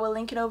out, I will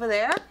link it over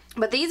there.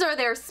 But these are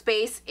their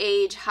Space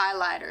Age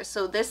highlighters.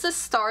 So this is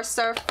Star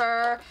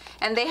Surfer,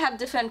 and they have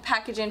different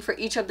packaging for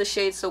each of the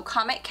shades. So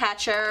Comet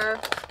Catcher,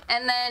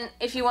 and then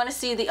if you want to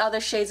see the other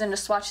shades and the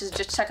swatches,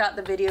 just check out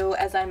the video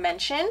as I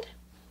mentioned.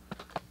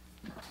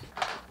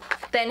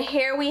 Then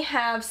here we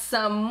have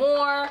some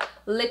more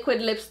liquid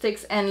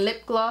lipsticks and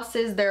lip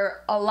glosses. There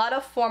are a lot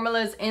of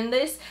formulas in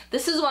this.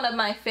 This is one of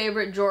my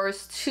favorite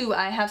drawers too.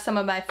 I have some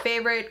of my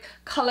favorite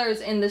colors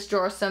in this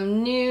drawer.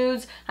 Some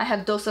nudes. I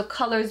have Dose of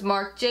Colors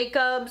Marc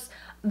Jacobs.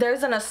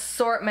 There's an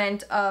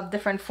assortment of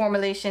different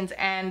formulations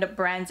and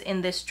brands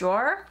in this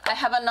drawer. I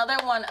have another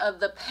one of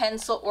the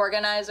pencil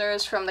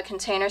organizers from the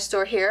Container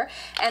Store here,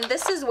 and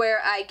this is where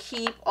I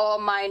keep all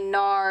my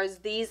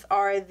NARS. These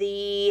are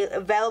the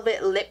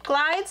Velvet Lip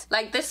Glides.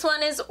 Like this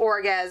one is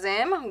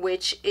Orgasm,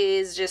 which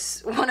is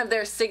just one of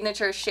their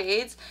signature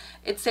shades.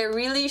 It's a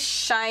really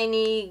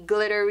shiny,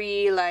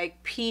 glittery,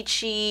 like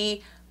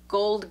peachy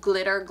gold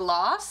glitter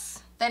gloss.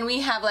 Then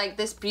we have like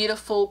this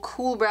beautiful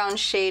cool brown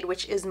shade,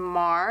 which is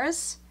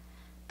Mars.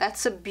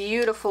 That's a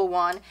beautiful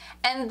one.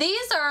 And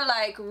these are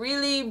like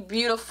really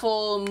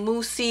beautiful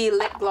moussey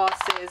lip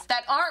glosses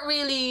that aren't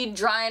really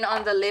drying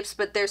on the lips,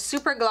 but they're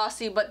super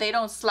glossy, but they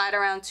don't slide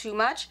around too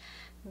much.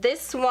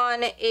 This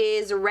one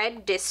is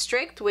Red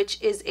District,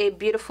 which is a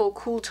beautiful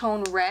cool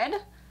tone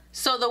red.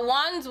 So the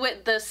ones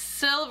with the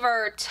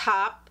silver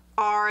top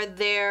are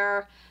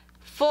their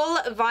full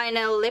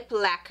vinyl lip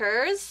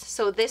lacquers.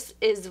 So this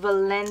is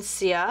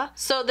Valencia.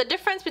 So the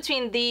difference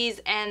between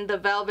these and the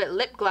Velvet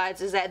Lip Glides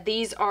is that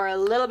these are a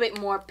little bit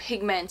more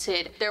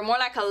pigmented. They're more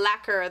like a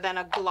lacquer than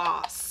a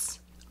gloss.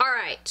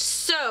 Alright,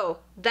 so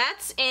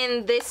that's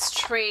in this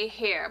tray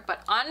here,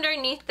 but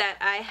underneath that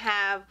I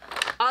have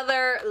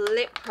other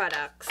lip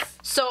products.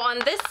 So on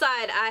this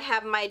side I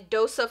have my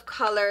Dose of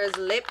Colors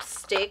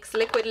lipsticks,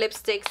 liquid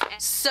lipsticks.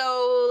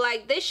 So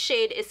like this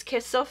shade is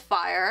Kiss of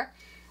Fire.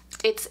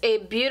 It's a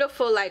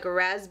beautiful like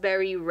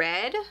raspberry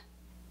red.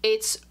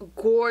 It's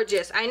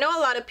gorgeous. I know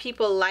a lot of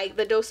people like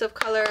the Dose of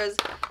Colors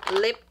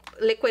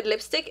liquid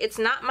lipstick. It's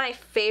not my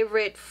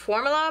favorite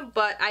formula,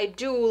 but I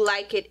do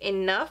like it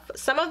enough.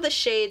 Some of the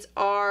shades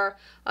are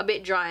a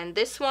bit dry, and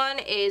this one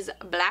is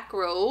Black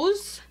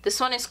Rose. This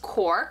one is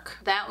Cork.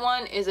 That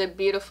one is a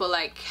beautiful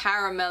like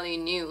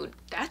caramelly nude.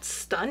 That's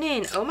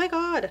stunning. Oh my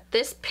god.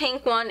 This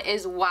pink one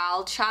is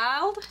Wild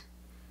Child,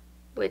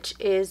 which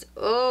is,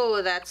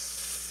 oh, that's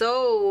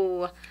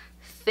so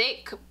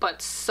thick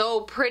but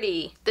so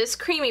pretty. This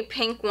creamy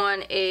pink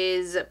one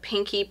is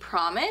Pinky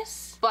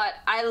Promise, but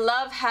I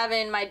love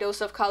having my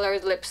Dose of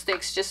Colors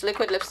lipsticks, just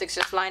liquid lipsticks,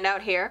 just lined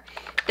out here.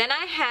 Then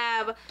I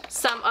have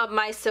some of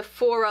my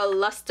Sephora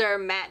Luster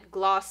Matte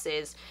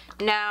Glosses.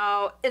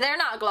 Now, they're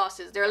not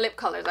glosses, they're lip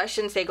colors. I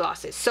shouldn't say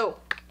glosses. So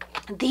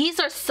these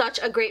are such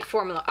a great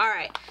formula. All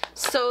right,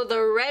 so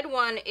the red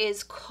one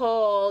is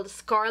called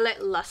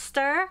Scarlet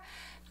Luster.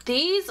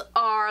 These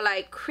are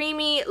like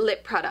creamy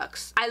lip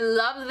products. I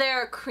love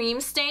their cream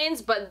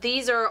stains, but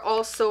these are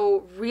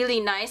also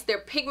really nice. They're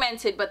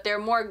pigmented, but they're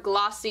more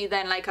glossy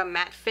than like a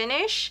matte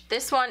finish.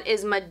 This one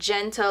is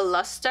Magenta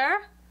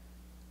Luster.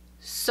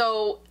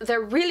 So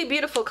they're really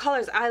beautiful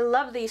colors. I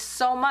love these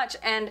so much,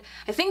 and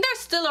I think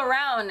they're still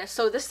around,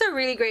 so this is a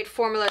really great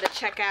formula to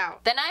check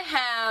out. Then I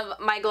have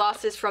my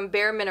glosses from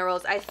Bare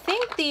Minerals. I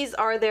think these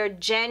are their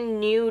Gen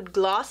Nude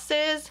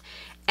glosses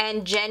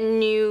and Gen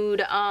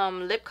Nude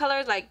lip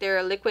colors, like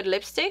their liquid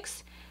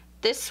lipsticks.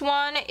 This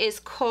one is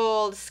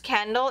called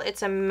Scandal.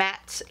 It's a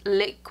matte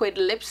liquid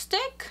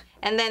lipstick.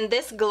 And then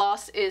this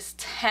gloss is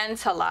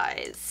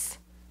Tantalize.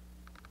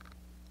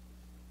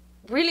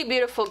 Really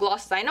beautiful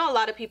glosses. I know a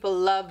lot of people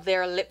love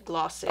their lip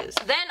glosses.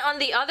 Then on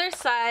the other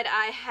side,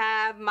 I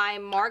have my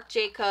Marc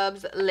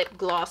Jacobs lip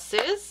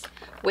glosses,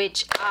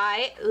 which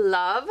I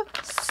love.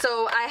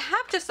 So I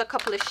have just a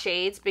couple of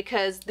shades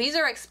because these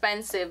are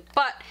expensive,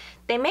 but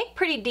they make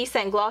pretty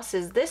decent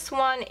glosses. This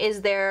one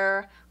is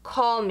their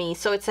Call Me.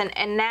 So it's an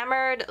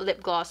enamored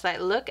lip gloss. Like,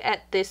 look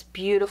at this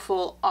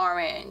beautiful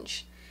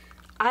orange.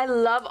 I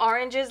love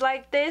oranges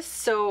like this,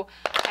 so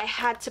I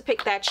had to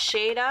pick that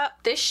shade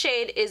up. This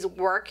shade is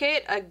Work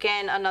It.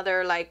 Again,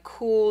 another like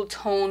cool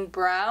tone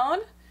brown.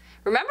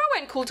 Remember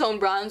when cool tone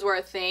browns were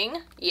a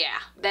thing? Yeah.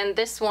 Then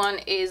this one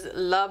is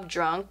Love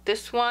Drunk.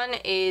 This one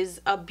is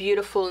a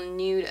beautiful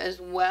nude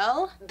as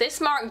well. This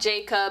Marc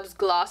Jacobs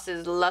gloss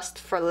is Lust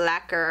for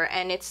Lacquer,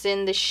 and it's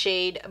in the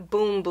shade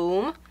Boom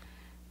Boom.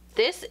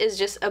 This is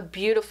just a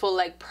beautiful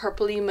like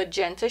purpley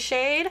magenta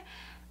shade.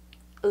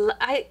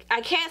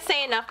 I can't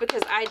say enough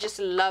because I just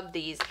love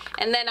these.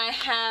 And then I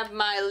have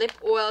my lip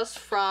oils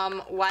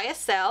from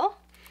YSL.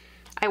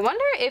 I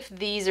wonder if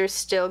these are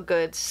still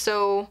good.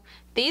 So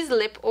these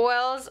lip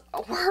oils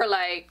were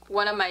like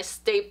one of my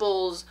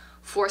staples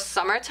for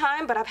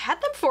summertime, but I've had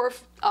them for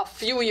a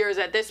few years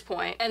at this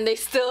point, and they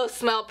still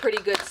smell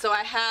pretty good. So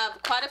I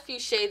have quite a few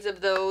shades of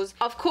those.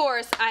 Of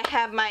course, I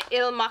have my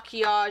Il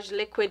Makiage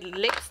liquid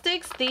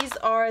lipsticks. These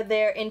are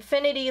their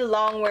Infinity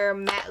Longwear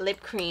matte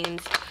lip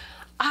creams.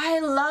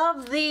 I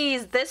love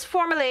these. This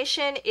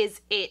formulation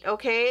is it,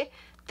 okay?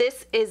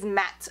 This is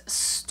Matte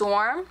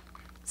Storm.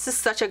 This is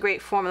such a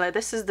great formula.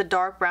 This is the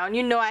dark brown.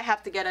 You know I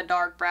have to get a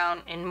dark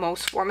brown in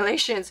most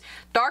formulations.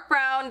 Dark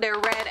brown, they're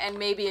red, and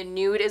maybe a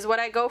nude is what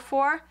I go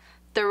for.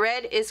 The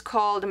red is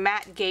called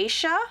Matte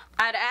Geisha.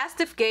 I'd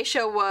asked if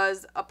geisha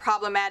was a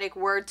problematic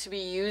word to be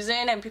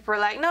using, and people were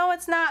like, no,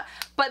 it's not.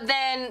 But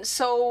then,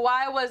 so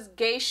why was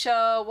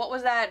geisha, what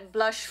was that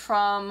blush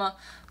from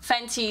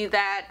Fenty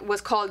that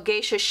was called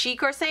Geisha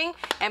Chic or something?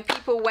 And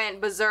people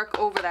went berserk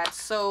over that,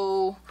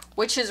 so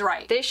which is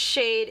right? This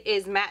shade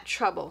is Matte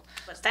Trouble.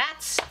 But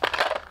that's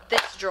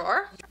this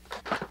drawer.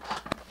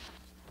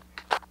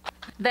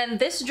 Then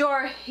this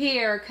drawer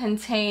here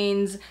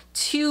contains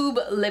tube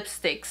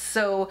lipsticks,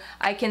 so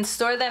I can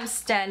store them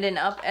standing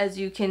up, as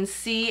you can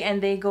see,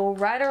 and they go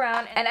right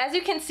around. And as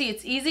you can see,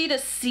 it's easy to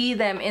see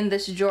them in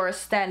this drawer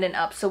standing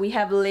up. So we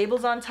have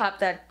labels on top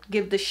that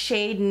give the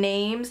shade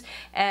names,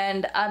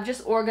 and I've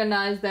just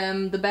organized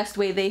them the best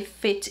way they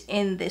fit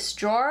in this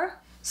drawer.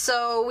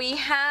 So we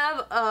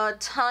have a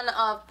ton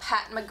of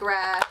Pat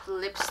McGrath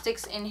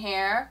lipsticks in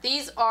here.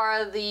 These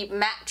are the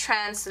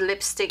MatteTrance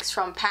lipsticks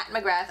from Pat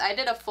McGrath. I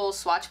did a full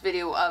swatch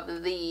video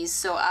of these,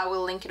 so I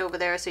will link it over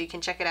there so you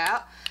can check it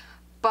out.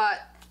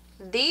 But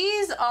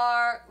these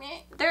are,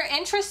 they're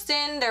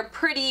interesting, they're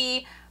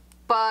pretty,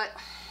 but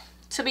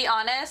to be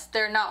honest,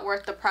 they're not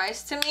worth the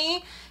price to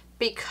me.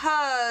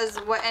 Because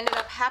what ended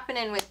up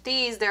happening with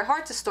these, they're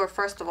hard to store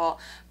first of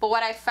all, but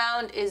what I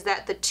found is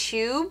that the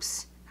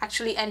tubes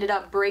actually ended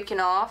up breaking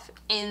off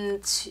in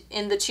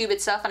the tube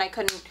itself, and I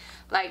couldn't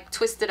like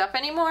twist it up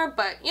anymore.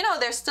 But you know,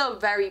 they're still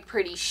very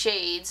pretty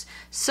shades.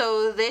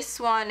 So this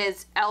one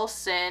is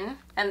Elson,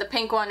 and the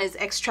pink one is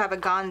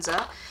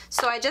Extravaganza.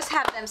 So I just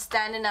have them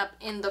standing up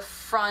in the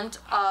front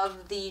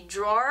of the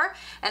drawer,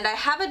 and I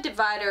have a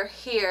divider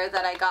here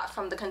that I got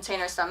from the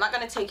container, so I'm not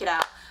going to take it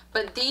out.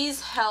 But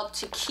these help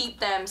to keep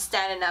them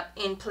standing up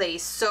in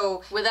place.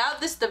 So without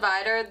this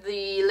divider,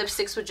 the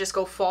lipsticks would just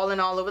go falling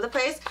all over the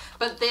place.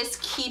 But this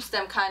keeps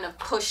them kind of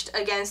pushed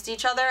against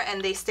each other, and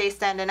they stay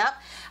standing up.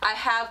 I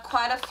have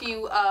quite a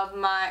few of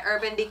my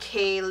Urban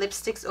Decay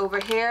lipsticks over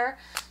here.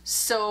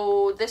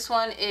 So this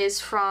one is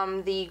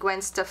from the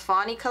Gwen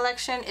Stefani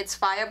collection. It's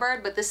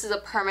Firebird, but this is a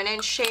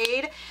permanent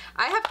shade.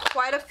 I have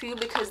quite a few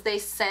because they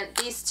sent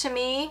these to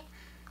me.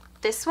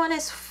 This one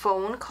is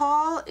Phone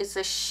Call. It's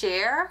a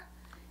sheer.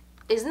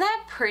 Isn't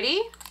that pretty?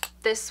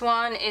 This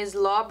one is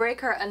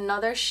Lawbreaker,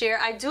 another sheer.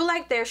 I do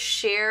like their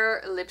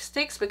sheer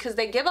lipsticks because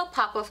they give a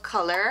pop of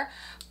color,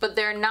 but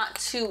they're not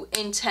too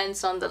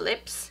intense on the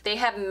lips. They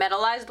have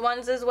metallized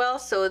ones as well.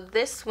 So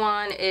this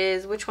one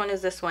is, which one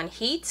is this one?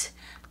 Heat.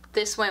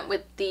 This went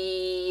with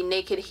the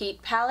Naked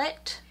Heat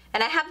palette.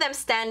 And I have them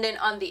standing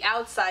on the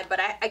outside, but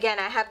again,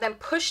 I have them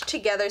pushed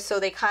together so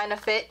they kind of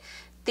fit.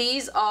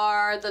 These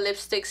are the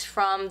lipsticks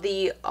from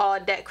the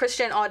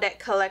Christian Audette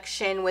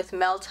collection with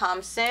Mel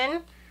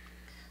Thompson.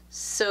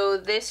 So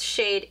this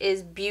shade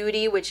is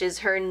Beauty, which is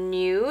her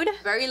nude.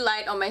 Very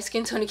light on my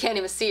skin tone, you can't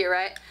even see it,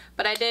 right?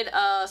 But I did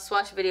a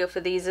swatch video for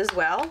these as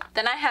well.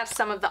 Then I have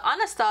some of the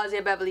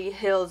Anastasia Beverly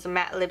Hills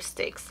matte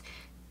lipsticks.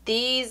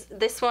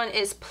 This one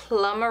is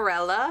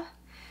Plumarella.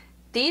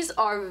 These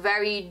are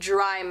very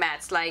dry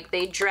mattes, like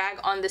they drag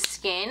on the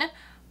skin,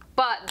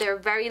 but they're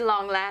very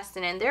long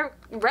lasting and they're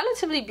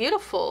relatively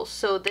beautiful.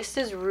 So this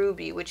is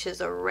Ruby, which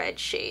is a red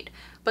shade.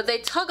 But they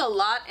tug a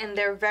lot and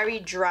they're very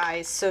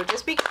dry, so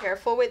just be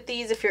careful with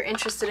these if you're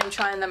interested in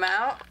trying them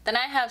out. Then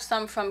I have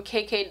some from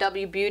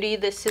KKW Beauty.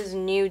 This is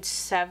Nude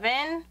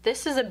 7.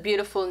 This is a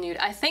beautiful nude.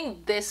 I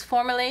think this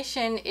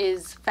formulation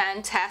is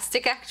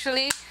fantastic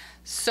actually.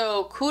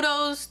 So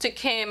kudos to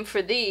Kim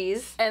for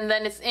these. And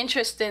then it's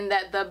interesting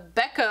that the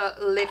Becca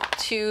lip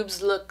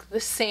tubes look the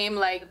same,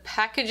 like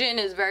packaging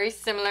is very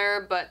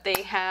similar, but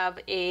they have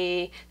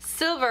a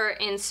silver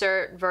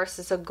insert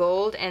versus a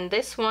gold. And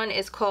this one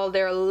is called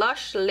their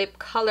Lush Lip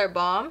Color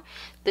Balm.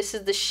 This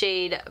is the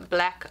shade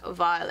Black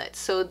Violet.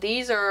 So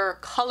these are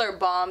color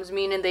balms,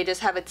 meaning they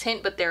just have a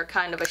tint, but they're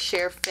kind of a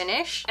sheer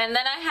finish. And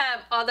then I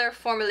have other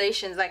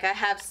formulations, like I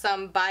have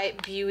some By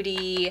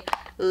Beauty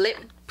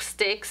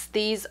lipsticks.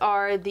 These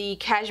are the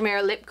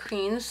Cashmere Lip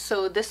Creams.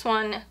 So this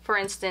one, for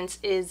instance,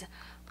 is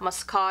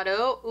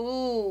Moscato.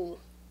 Ooh,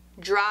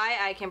 dry.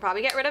 I can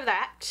probably get rid of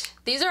that.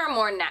 These are a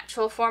more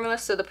natural formula,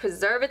 so the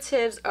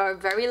preservatives are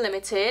very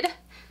limited.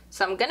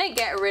 So I'm gonna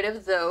get rid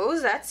of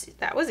those.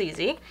 That was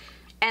easy.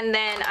 And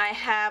then I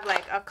have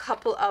like a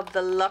couple of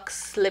the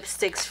Luxe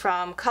lipsticks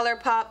from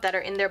ColourPop that are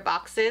in their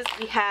boxes.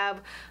 We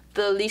have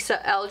the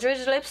Lisa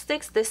Eldridge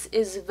lipsticks. This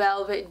is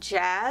Velvet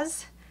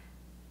Jazz.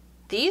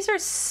 These are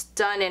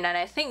stunning, and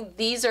I think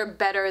these are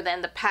better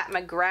than the Pat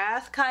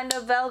McGrath kind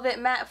of velvet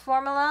matte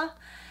formula.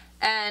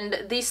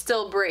 And these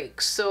still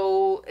break,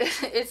 so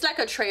it's like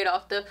a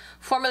trade-off. The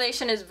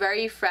formulation is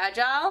very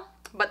fragile,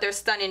 but they're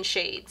stunning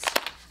shades.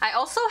 I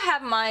also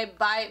have my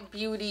By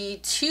Beauty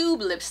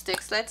tube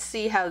lipsticks. Let's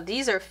see how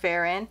these are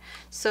faring.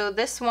 So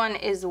this one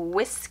is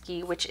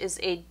Whiskey, which is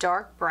a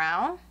dark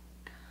brown.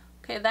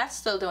 Okay, that's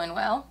still doing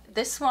well.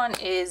 This one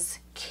is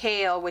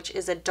Kale, which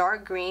is a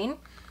dark green.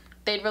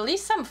 They'd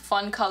released some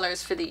fun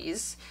colors for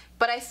these,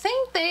 but I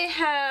think they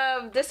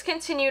have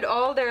discontinued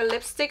all their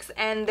lipsticks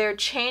and they're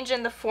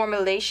changing the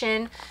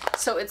formulation,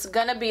 so it's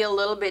gonna be a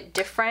little bit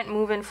different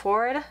moving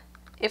forward,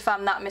 if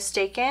I'm not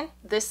mistaken.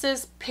 This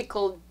is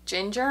Pickled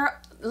Ginger.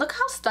 Look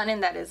how stunning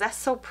that is. That's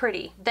so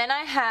pretty. Then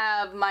I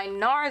have my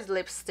NARS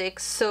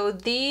lipsticks. So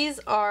these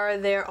are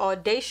their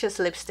Audacious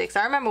lipsticks.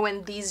 I remember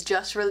when these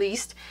just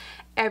released,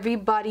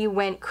 everybody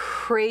went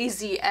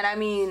crazy. And I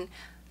mean,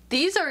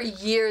 these are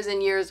years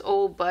and years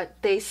old, but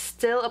they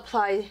still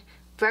apply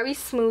very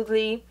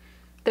smoothly.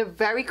 They're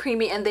very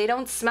creamy and they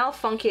don't smell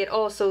funky at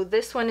all. So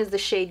this one is the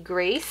shade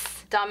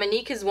Grace.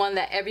 Dominique is one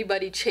that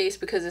everybody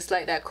chased because it's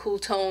like that cool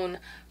tone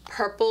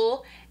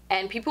purple.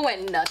 And people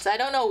went nuts. I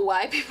don't know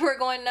why people were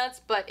going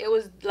nuts, but it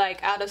was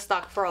like out of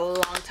stock for a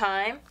long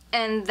time.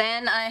 And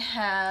then I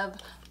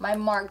have my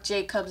Marc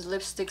Jacobs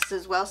lipsticks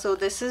as well. So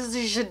this is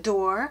the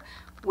J'adore,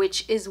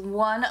 which is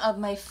one of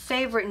my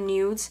favorite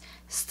nudes.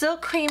 Still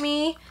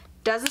creamy,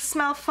 doesn't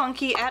smell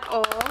funky at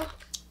all.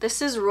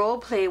 This is Role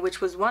Play,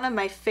 which was one of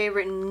my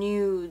favorite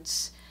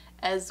nudes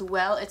as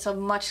well. It's a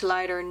much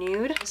lighter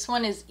nude. This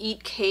one is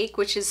Eat Cake,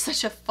 which is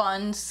such a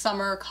fun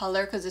summer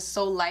color because it's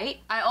so light.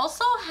 I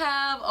also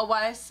have a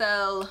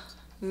YSL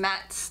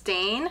matte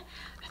stain.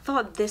 I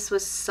thought this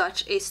was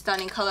such a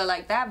stunning color.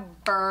 Like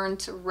that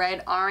burnt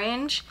red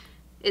orange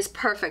is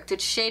perfect.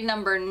 It's shade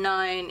number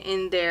 9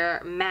 in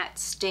their matte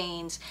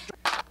stains.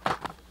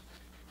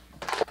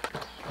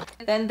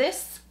 Then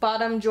this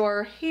bottom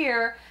drawer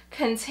here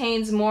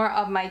contains more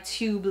of my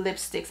tube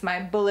lipsticks, my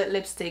bullet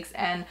lipsticks,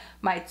 and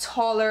my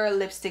taller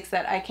lipsticks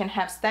that I can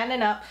have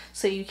standing up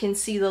so you can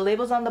see the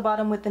labels on the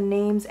bottom with the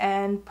names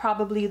and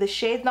probably the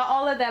shades. Not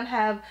all of them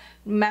have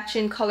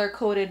matching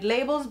color-coded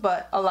labels,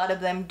 but a lot of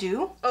them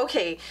do.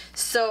 Okay,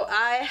 so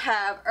I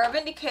have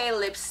Urban Decay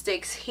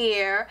lipsticks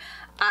here.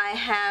 I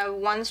have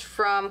ones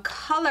from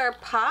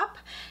ColourPop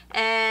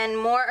and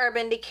more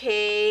Urban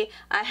Decay.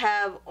 I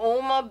have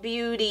Uoma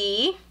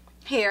Beauty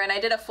here, and I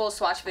did a full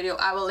swatch video.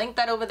 I will link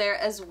that over there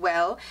as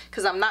well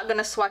because I'm not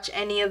gonna swatch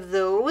any of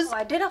those.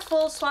 I did a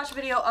full swatch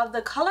video of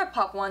the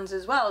ColourPop ones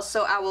as well,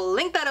 so I will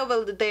link that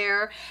over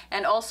there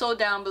and also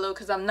down below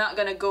because I'm not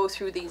gonna go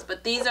through these.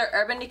 But these are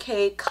Urban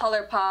Decay,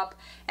 ColourPop,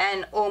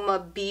 and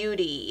Uoma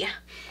Beauty.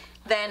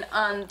 Then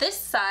on this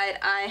side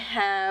I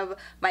have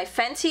my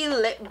Fenty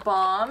lip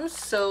balms.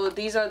 So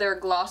these are their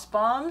gloss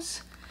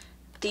balms.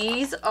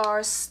 These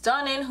are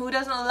stunning. Who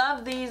doesn't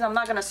love these? I'm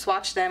not gonna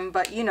swatch them,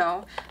 but you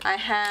know, I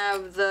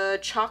have the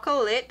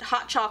chocolate,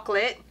 hot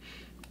chocolate.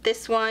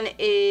 This one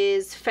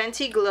is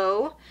Fenty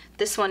Glow.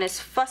 This one is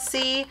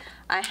Fussy.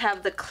 I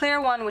have the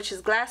clear one, which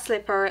is Glass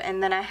Slipper,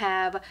 and then I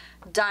have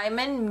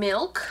Diamond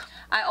Milk.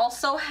 I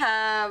also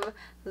have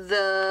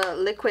the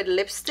liquid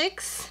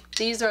lipsticks.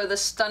 These are the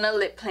Stunner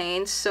Lip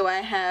Planes. So I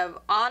have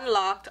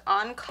Unlocked,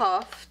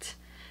 Uncuffed.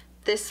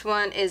 This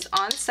one is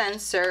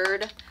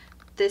Uncensored.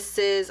 This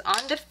is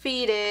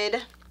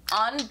Undefeated,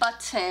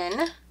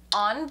 Unbutton,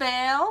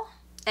 Unveil,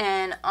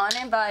 and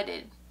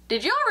Uninvited.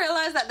 Did y'all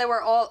realize that they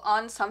were all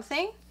on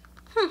something?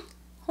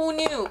 Who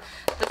knew?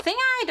 The thing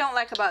I don't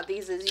like about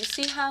these is you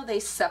see how they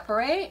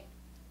separate?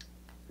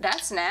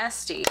 That's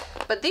nasty.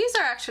 But these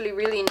are actually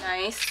really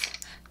nice.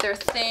 They're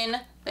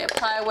thin, they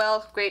apply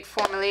well, great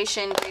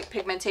formulation, great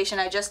pigmentation.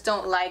 I just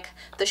don't like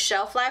the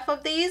shelf life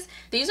of these.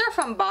 These are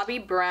from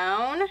Bobbi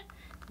Brown.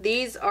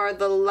 These are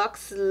the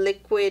Luxe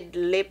Liquid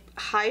Lip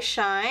High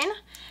Shine.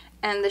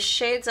 And the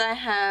shades I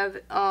have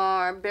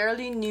are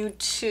Barely Nude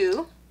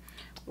 2,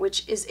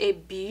 which is a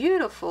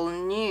beautiful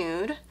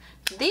nude.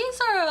 These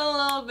are a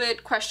little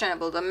bit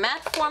questionable. The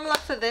matte formula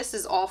for this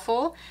is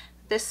awful.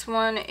 This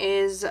one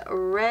is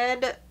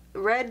Red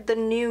the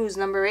News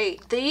number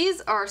 8. These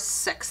are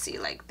sexy,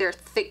 like they're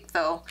thick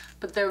though,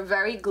 but they're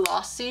very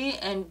glossy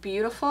and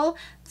beautiful.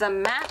 The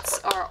mattes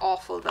are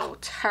awful though,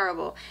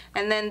 terrible.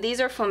 And then these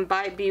are from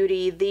By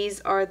Beauty. These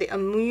are the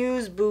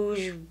Amuse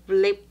Bouche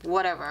Lip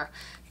whatever.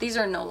 These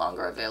are no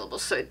longer available,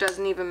 so it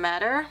doesn't even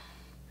matter.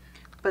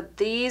 But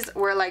these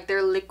were like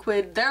their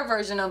liquid, their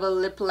version of a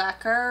lip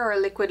lacquer or a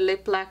liquid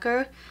lip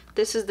lacquer.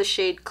 This is the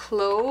shade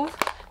Clove.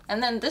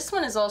 And then this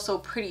one is also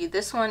pretty.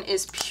 This one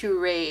is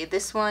Puree.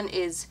 This one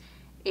is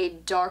a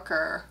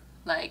darker,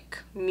 like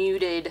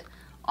muted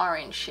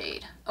orange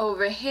shade.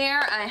 Over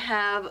here I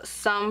have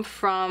some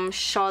from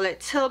Charlotte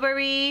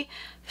Tilbury,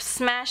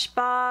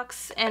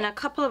 Smashbox, and a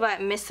couple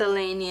of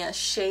miscellaneous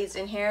shades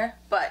in here.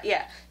 But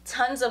yeah,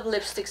 tons of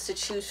lipsticks to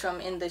choose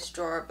from in this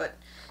drawer. But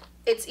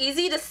it's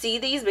easy to see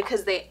these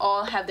because they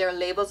all have their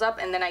labels up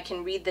and then I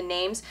can read the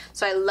names.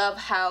 So I love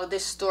how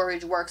this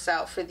storage works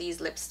out for these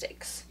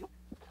lipsticks.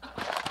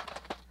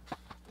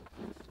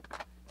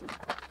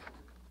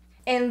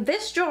 In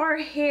this drawer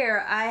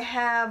here, I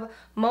have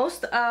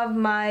most of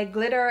my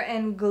Glitter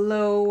and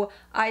Glow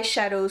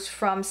eyeshadows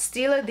from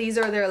Stila. These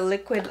are their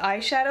liquid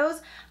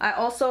eyeshadows. I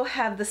also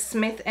have the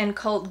Smith &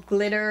 Cult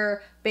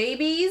Glitter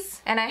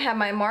Babies. And I have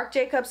my Marc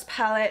Jacobs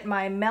palette,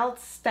 my Melt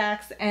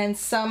Stacks, and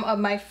some of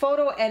my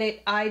Photo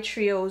Edit eye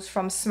trios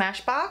from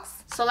Smashbox.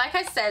 So like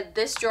I said,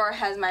 this drawer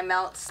has my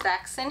Melt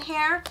Stacks in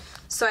here.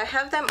 So I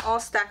have them all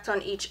stacked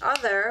on each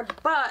other,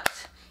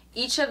 but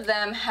each of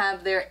them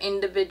have their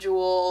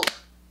individual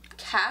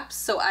caps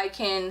so I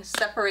can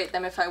separate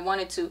them if I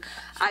wanted to.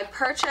 I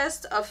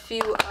purchased a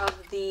few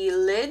of the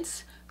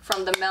lids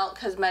from the Melt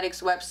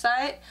Cosmetics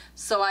website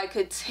so I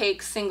could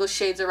take single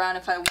shades around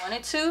if I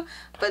wanted to,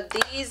 but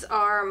these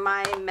are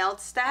my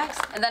Melt Stacks.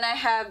 And then I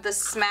have the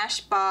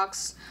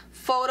Smashbox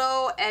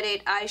Photo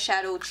Edit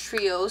Eyeshadow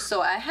Trio,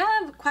 so I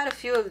have quite a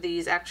few of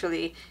these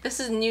actually.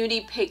 This is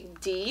Nudie Pick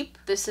Deep,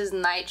 this is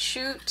Night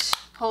Shoot,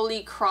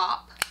 Holy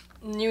Crop,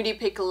 Nudie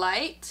Pick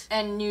Light,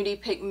 and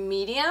Nudie Pick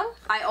Medium.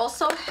 I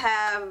also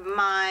have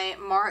my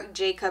Marc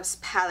Jacobs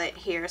palette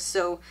here.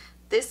 So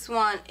this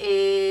one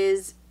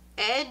is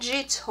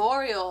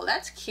Editorial.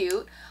 That's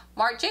cute.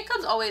 Marc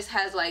Jacobs always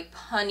has like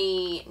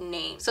punny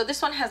names. So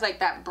this one has like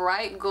that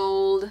bright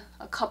gold,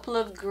 a couple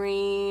of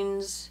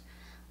greens,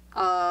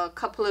 a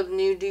couple of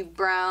nudie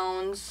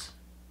browns.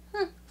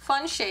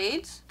 Fun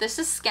shades. This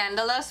is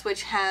Scandalous,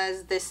 which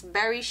has this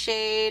berry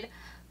shade,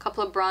 a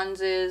couple of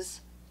bronzes,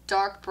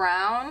 dark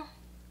brown,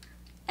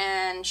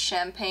 and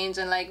champagnes,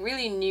 and like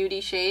really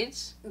nudie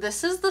shades.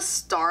 This is the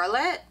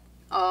Starlet.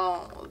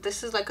 Oh,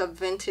 this is like a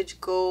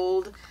vintage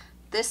gold.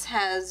 This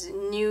has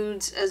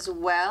nudes as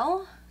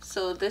well.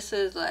 So this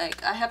is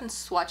like, I haven't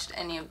swatched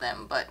any of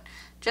them, but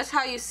just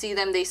how you see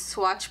them, they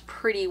swatch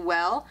pretty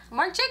well.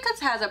 Marc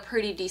Jacobs has a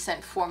pretty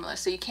decent formula,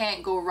 so you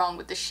can't go wrong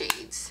with the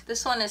shades.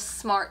 This one is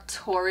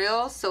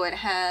Smartorial, so it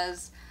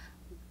has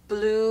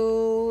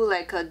blue,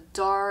 like a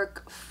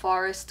dark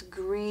forest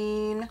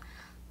green.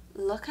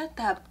 Look at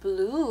that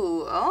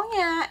blue. Oh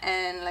yeah,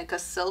 and like a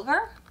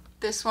silver.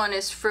 This one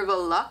is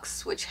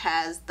Frivolux, which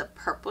has the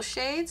purple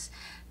shades.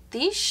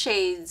 These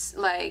shades,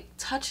 like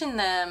touching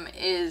them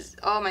is,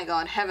 oh my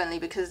god, heavenly,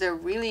 because they're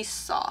really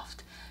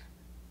soft.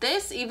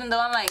 This, even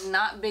though I'm like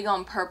not big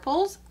on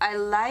purples, I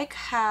like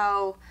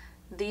how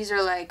these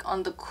are like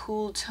on the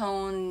cool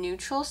tone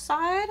neutral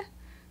side.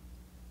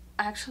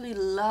 I actually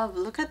love,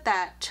 look at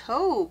that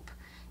taupe.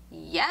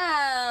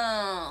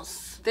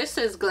 Yes! This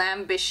is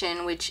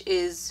Glambition, which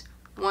is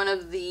one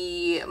of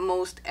the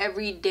most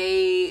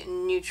everyday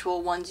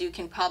neutral ones you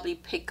can probably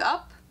pick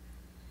up.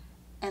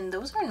 And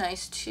those are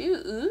nice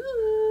too.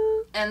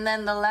 Ooh. And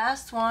then the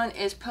last one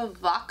is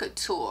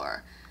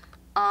Provocateur.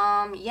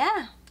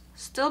 Yeah,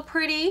 still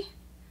pretty.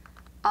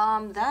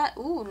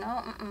 Ooh,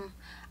 no,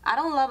 I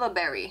don't love a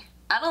berry.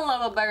 I don't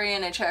love a berry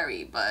and a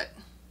cherry, but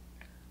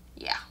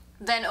yeah.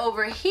 Then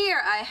over here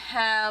I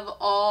have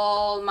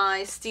all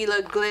my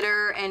Stila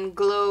glitter and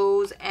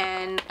glows,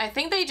 and I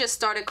think they just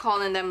started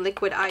calling them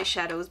liquid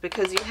eyeshadows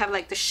because you have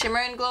like the shimmer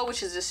and glow,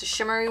 which is just the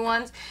shimmery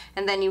ones,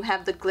 and then you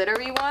have the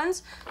glittery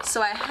ones.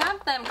 So I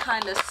have them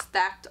kind of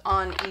stacked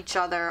on each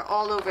other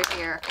all over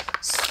here.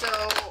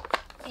 So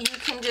you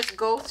can just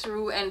go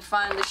through and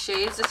find the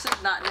shades. This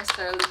is not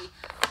necessarily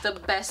the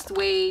best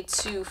way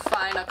to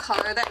find a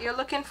color that you're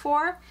looking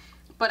for,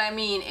 but I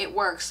mean, it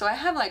works. So I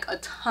have like a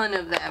ton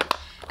of them.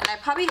 And I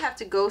probably have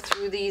to go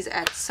through these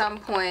at some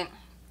point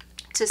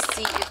to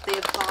see if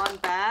they've gone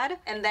bad.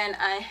 And then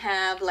I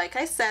have, like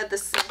I said, the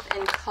Smith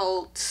 &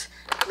 Cult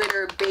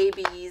Glitter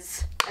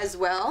Babies as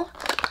well.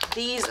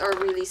 These are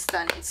really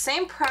stunning.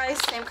 Same price,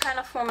 same kind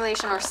of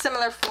formulation, or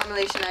similar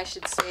formulation I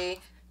should say.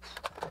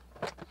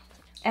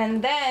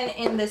 And then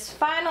in this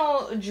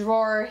final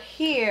drawer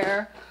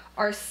here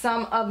are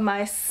some of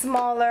my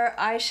smaller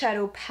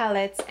eyeshadow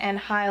palettes and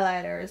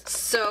highlighters.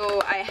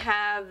 So I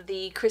have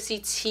the Chrissy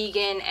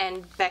Teigen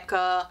and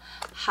Becca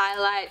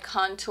highlight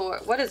contour,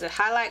 what is it?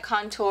 Highlight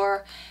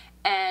contour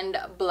and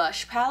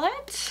blush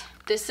palette.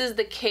 This is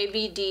the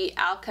KVD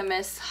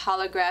Alchemist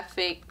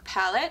holographic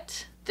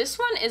palette. This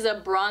one is a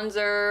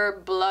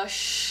bronzer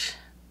blush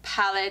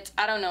palette.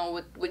 I don't know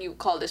what you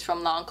call this,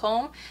 from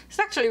Lancome. It's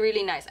actually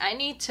really nice. I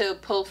need to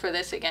pull for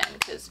this again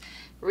because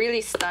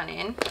really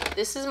stunning.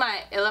 This is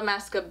my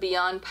Illamasqua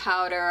Beyond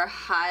Powder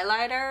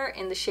highlighter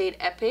in the shade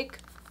Epic.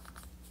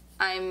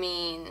 I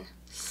mean,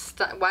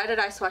 why did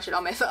I swatch it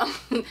on my thumb?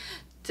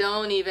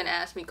 Don't even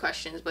ask me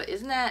questions, but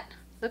isn't that,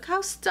 look how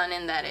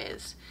stunning that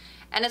is.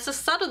 And it's a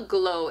subtle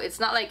glow.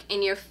 It's not like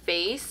in your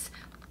face,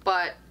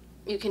 but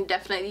you can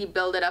definitely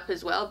build it up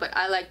as well. But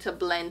I like to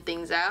blend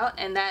things out,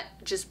 and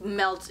that just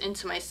melts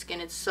into my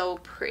skin. It's so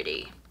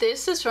pretty.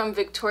 This is from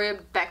Victoria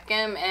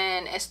Beckham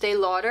and Estee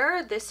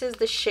Lauder. This is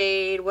the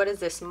shade, what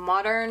is this?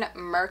 Modern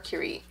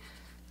Mercury.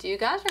 Do you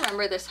guys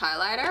remember this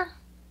highlighter?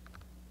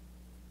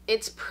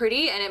 It's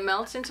pretty and it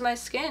melts into my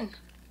skin.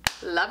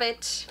 Love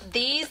it.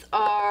 These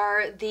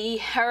are the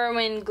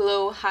Heroin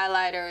Glow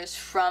highlighters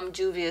from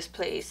Juvia's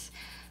Place.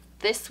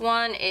 This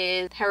one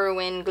is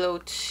Heroin Glow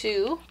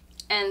 2.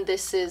 And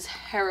this is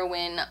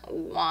Heroin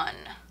 1.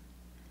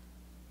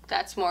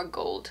 That's more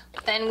gold.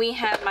 Then we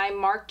have my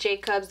Marc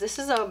Jacobs. This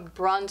is a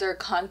bronzer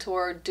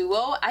contour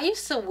duo. I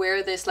used to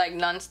wear this like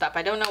non-stop.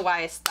 I don't know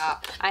why I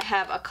stopped. I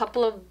have a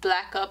couple of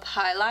Black Up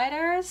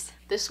highlighters.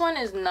 This one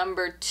is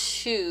number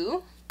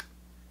 2.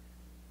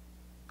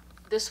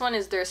 This one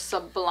is their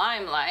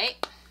Sublime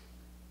Light.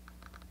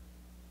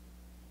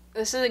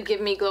 This is a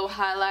Give Me Glow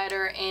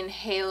highlighter in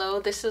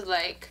Halo. This is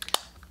like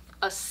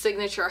a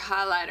signature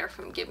highlighter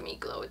from Give Me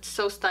Glow. It's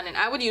so stunning.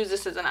 I would use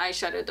this as an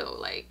eyeshadow though.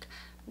 Like,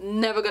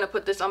 never gonna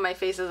put this on my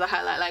face as a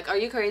highlight. Like, are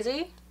you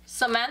crazy?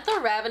 Samantha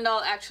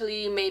Ravindal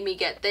actually made me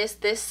get this.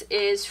 This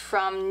is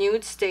from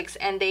Nude Sticks,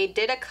 and they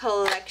did a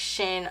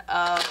collection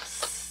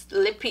of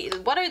lippy,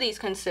 what are these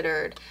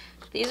considered?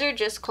 These are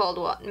just called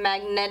what?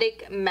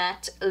 Magnetic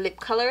matte lip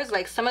colors.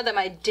 Like, some of them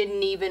I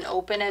didn't even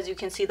open, as you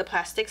can see the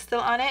plastic still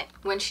on it.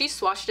 When she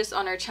swatched this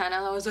on her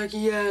channel, I was like,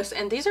 yes.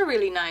 And these are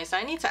really nice.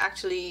 I need to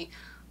actually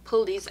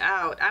pull these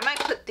out. I might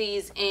put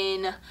these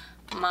in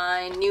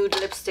my nude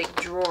lipstick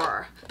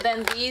drawer.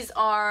 Then these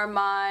are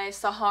my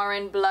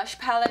Saharan blush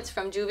palettes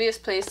from Juvia's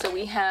Place. So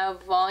we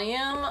have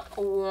volume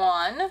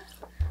 1,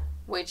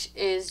 which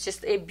is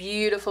just a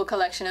beautiful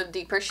collection of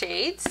deeper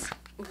shades.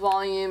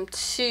 Volume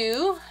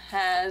 2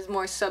 has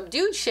more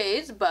subdued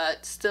shades,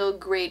 but still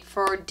great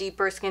for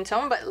deeper skin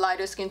tone, but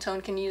lighter skin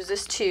tone can use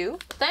this too.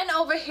 Then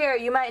over here,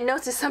 you might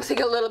notice something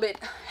a little bit,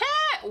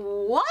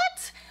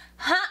 what?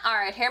 Huh? All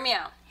right, hear me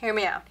out, hear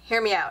me out,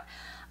 hear me out.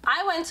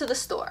 I went to the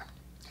store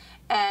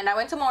and I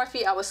went to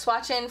Morphe. I was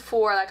swatching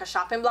for like a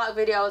shopping blog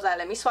video. I was like,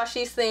 let me swatch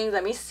these things,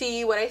 let me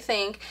see what I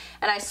think.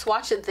 And I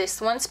swatched this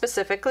one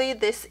specifically.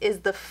 This is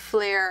the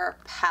Flare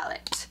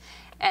palette,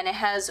 and it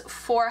has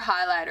 4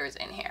 highlighters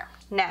in here.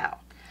 Now,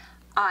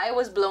 I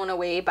was blown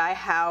away by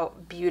how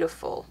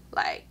beautiful,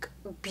 like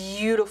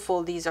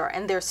beautiful these are,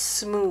 and they're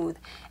smooth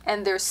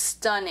and they're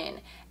stunning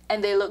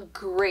and they look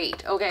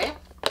great, okay?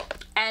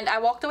 And I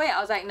walked away.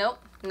 I was like, nope,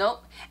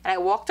 nope. And I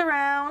walked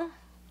around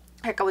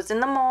like I was in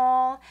the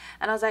mall,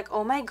 and I was like,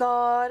 oh my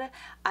god,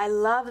 I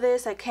love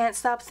this. I can't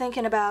stop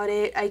thinking about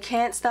it. I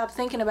can't stop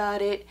thinking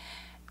about it.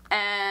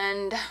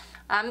 And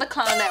I'm the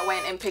clown that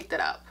went and picked it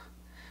up.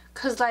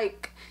 Cause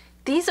like,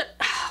 these are,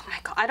 oh my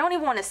god, I don't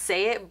even want to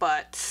say it,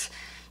 but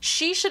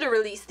she should have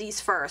released these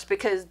first,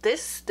 because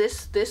this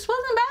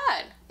wasn't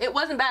bad. It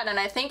wasn't bad, and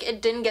I think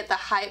it didn't get the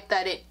hype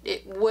that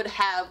it would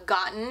have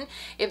gotten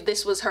if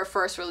this was her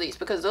first release,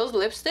 because those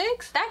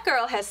lipsticks, that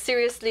girl has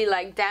seriously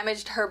like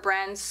damaged her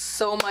brand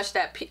so much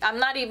that I'm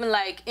not even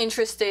like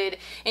interested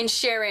in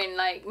sharing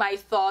like my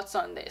thoughts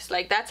on this.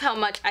 Like, that's how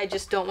much I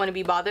just don't want to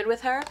be bothered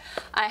with her.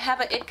 I have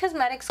a It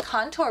Cosmetics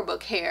contour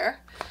book here.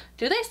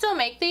 Do they still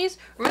make these?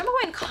 Remember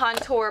when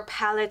contour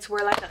palettes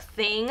were like a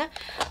thing?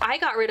 I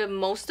got rid of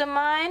most of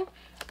mine,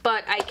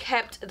 but I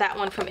kept that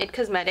one from It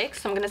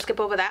Cosmetics, so I'm gonna skip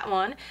over that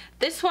one.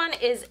 This one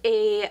is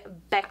a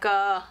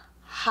Becca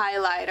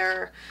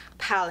highlighter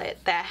palette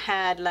that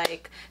had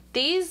like,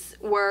 these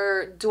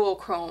were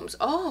duochromes.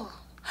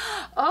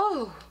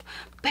 Oh,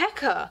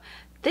 Becca,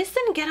 this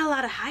didn't get a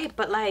lot of hype,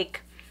 but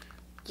like,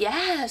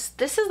 yes,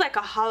 this is like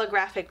a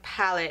holographic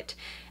palette,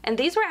 and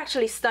these were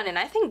actually stunning.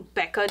 I think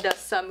Becca does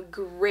some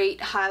great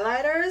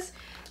highlighters,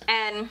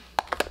 and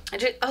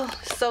just, oh,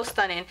 so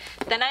stunning.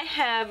 Then I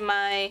have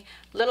my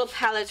little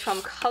palettes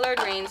from Colored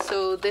Rain.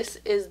 So this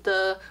is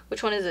the,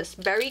 which one is this?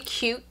 Very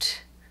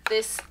Cute.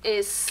 This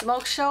is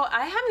Smoke Show.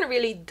 I haven't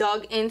really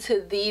dug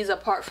into these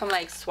apart from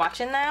like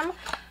swatching them.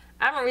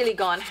 I haven't really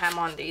gone ham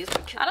on these.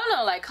 I don't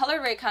know, like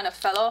Colored Rain kind of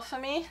fell off for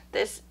me.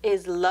 This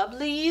is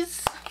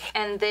Lovely's,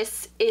 and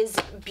this is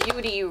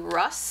Beauty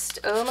Rust.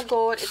 Oh my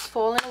god, it's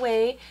falling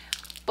away.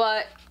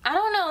 But I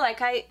don't know, like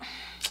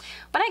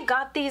when I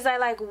got these, I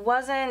like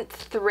wasn't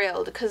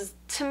thrilled, because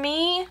to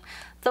me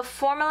the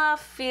formula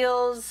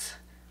feels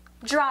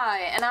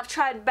dry, and I've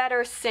tried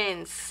better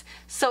since.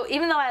 So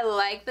even though I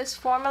like this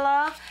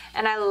formula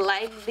and I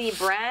like the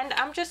brand,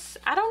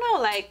 I don't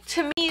know, like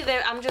to me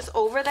I'm just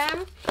over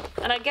them,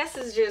 and I guess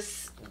it's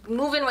just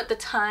moving with the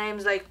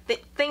times. Like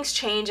things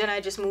change and I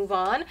just move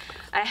on.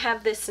 I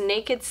have this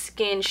Naked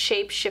Skin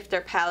Shape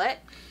Shifter palette,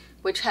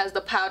 which has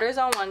the powders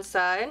on one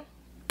side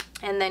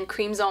and then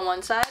creams on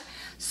one side.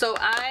 So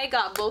I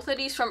got both of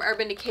these from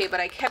Urban Decay, but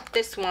I kept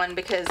this one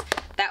because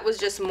that was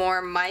just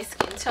more my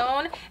skin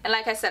tone. And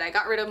like I said, I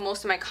got rid of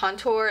most of my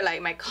contour,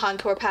 like my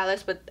contour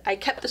palettes, but I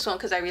kept this one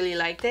because I really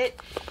liked it.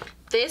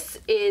 This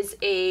is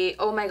a,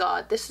 oh my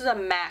god, this is a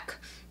MAC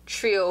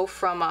trio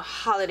from a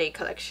holiday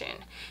collection.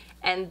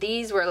 And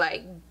these were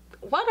like,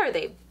 what are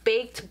they?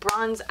 Baked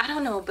bronze? I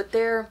don't know, but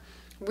they're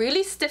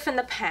really stiff in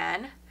the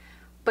pan,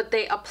 but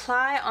they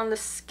apply on the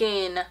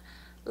skin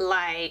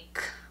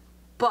like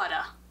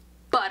butter.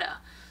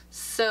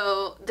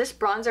 So this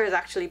bronzer is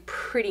actually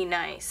pretty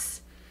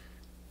nice.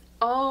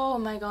 Oh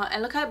my god,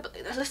 and look how,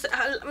 listen,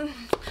 I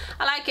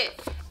like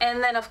it.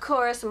 And then of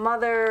course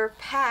Mother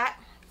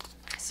Pat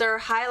Sir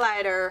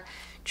highlighter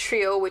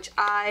trio, which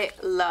I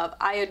love.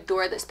 I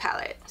adore this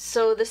palette.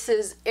 So this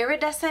is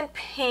Iridescent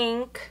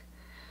Pink,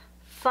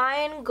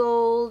 Fine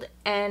Gold,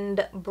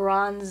 and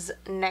Bronze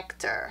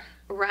Nectar.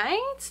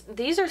 Right?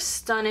 These are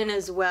stunning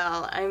as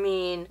well. I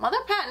mean, Mother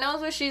Pat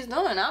knows what she's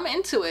doing. I'm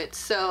into it.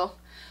 So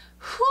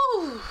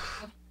whew.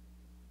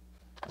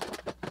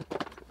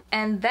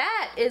 And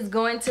that is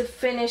going to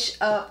finish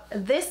up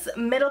this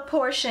middle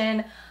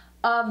portion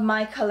of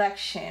my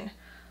collection.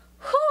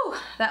 Whew,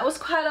 that was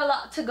quite a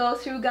lot to go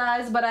through,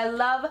 guys, but I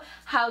love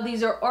how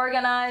these are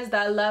organized.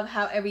 I love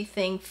how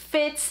everything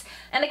fits.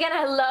 And again,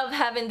 I love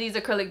having these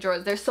acrylic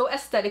drawers. They're so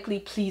aesthetically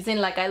pleasing.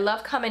 Like, I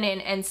love coming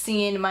in and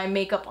seeing my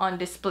makeup on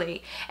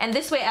display. And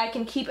this way I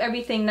can keep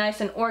everything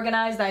nice and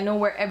organized. I know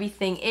where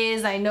everything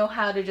is. I know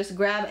how to just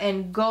grab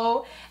and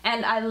go.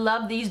 And I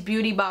love these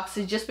beauty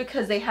boxes just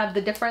because they have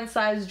the different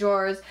size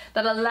drawers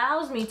that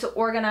allows me to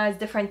organize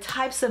different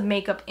types of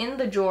makeup in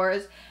the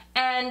drawers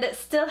and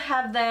still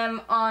have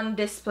them on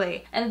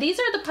display. And these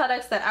are the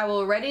products that I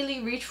will readily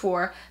reach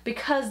for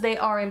because they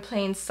are in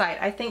plain sight.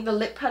 I think the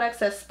lip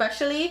products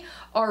especially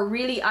are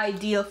really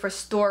ideal for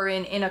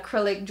storing in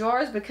acrylic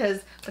drawers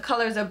because the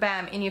colors are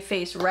bam in your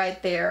face right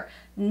there.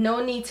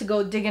 No need to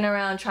go digging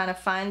around trying to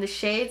find the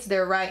shades.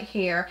 They're right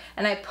here.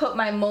 And I put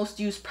my most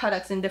used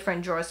products in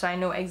different drawers so I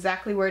know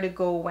exactly where to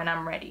go when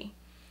I'm ready.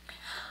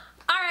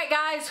 Alright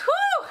guys,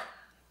 whew!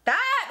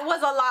 That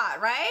was a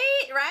lot, right?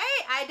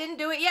 I didn't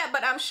do it yet,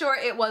 but I'm sure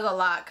it was a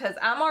lot because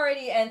I'm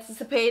already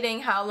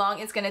anticipating how long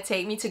it's going to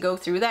take me to go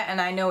through that, and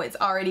I know it's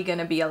already going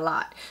to be a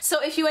lot.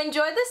 So if you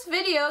enjoyed this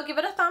video, give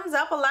it a thumbs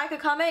up, a like, a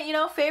comment, you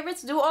know,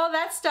 favorites, do all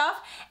that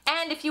stuff.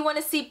 And if you want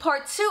to see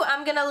part 2,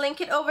 I'm going to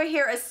link it over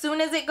here as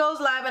soon as it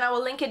goes live, and I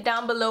will link it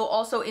down below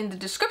also in the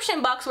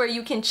description box where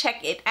you can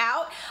check it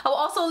out. I will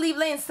also leave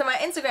links to my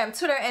Instagram,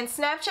 Twitter, and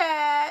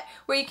Snapchat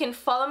where you can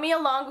follow me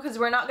along because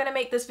we're not going to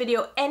make this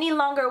video any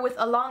longer with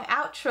a long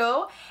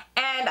outro.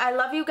 And I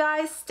love you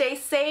guys. Stay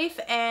safe,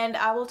 and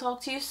I will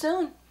talk to you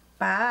soon.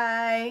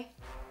 Bye.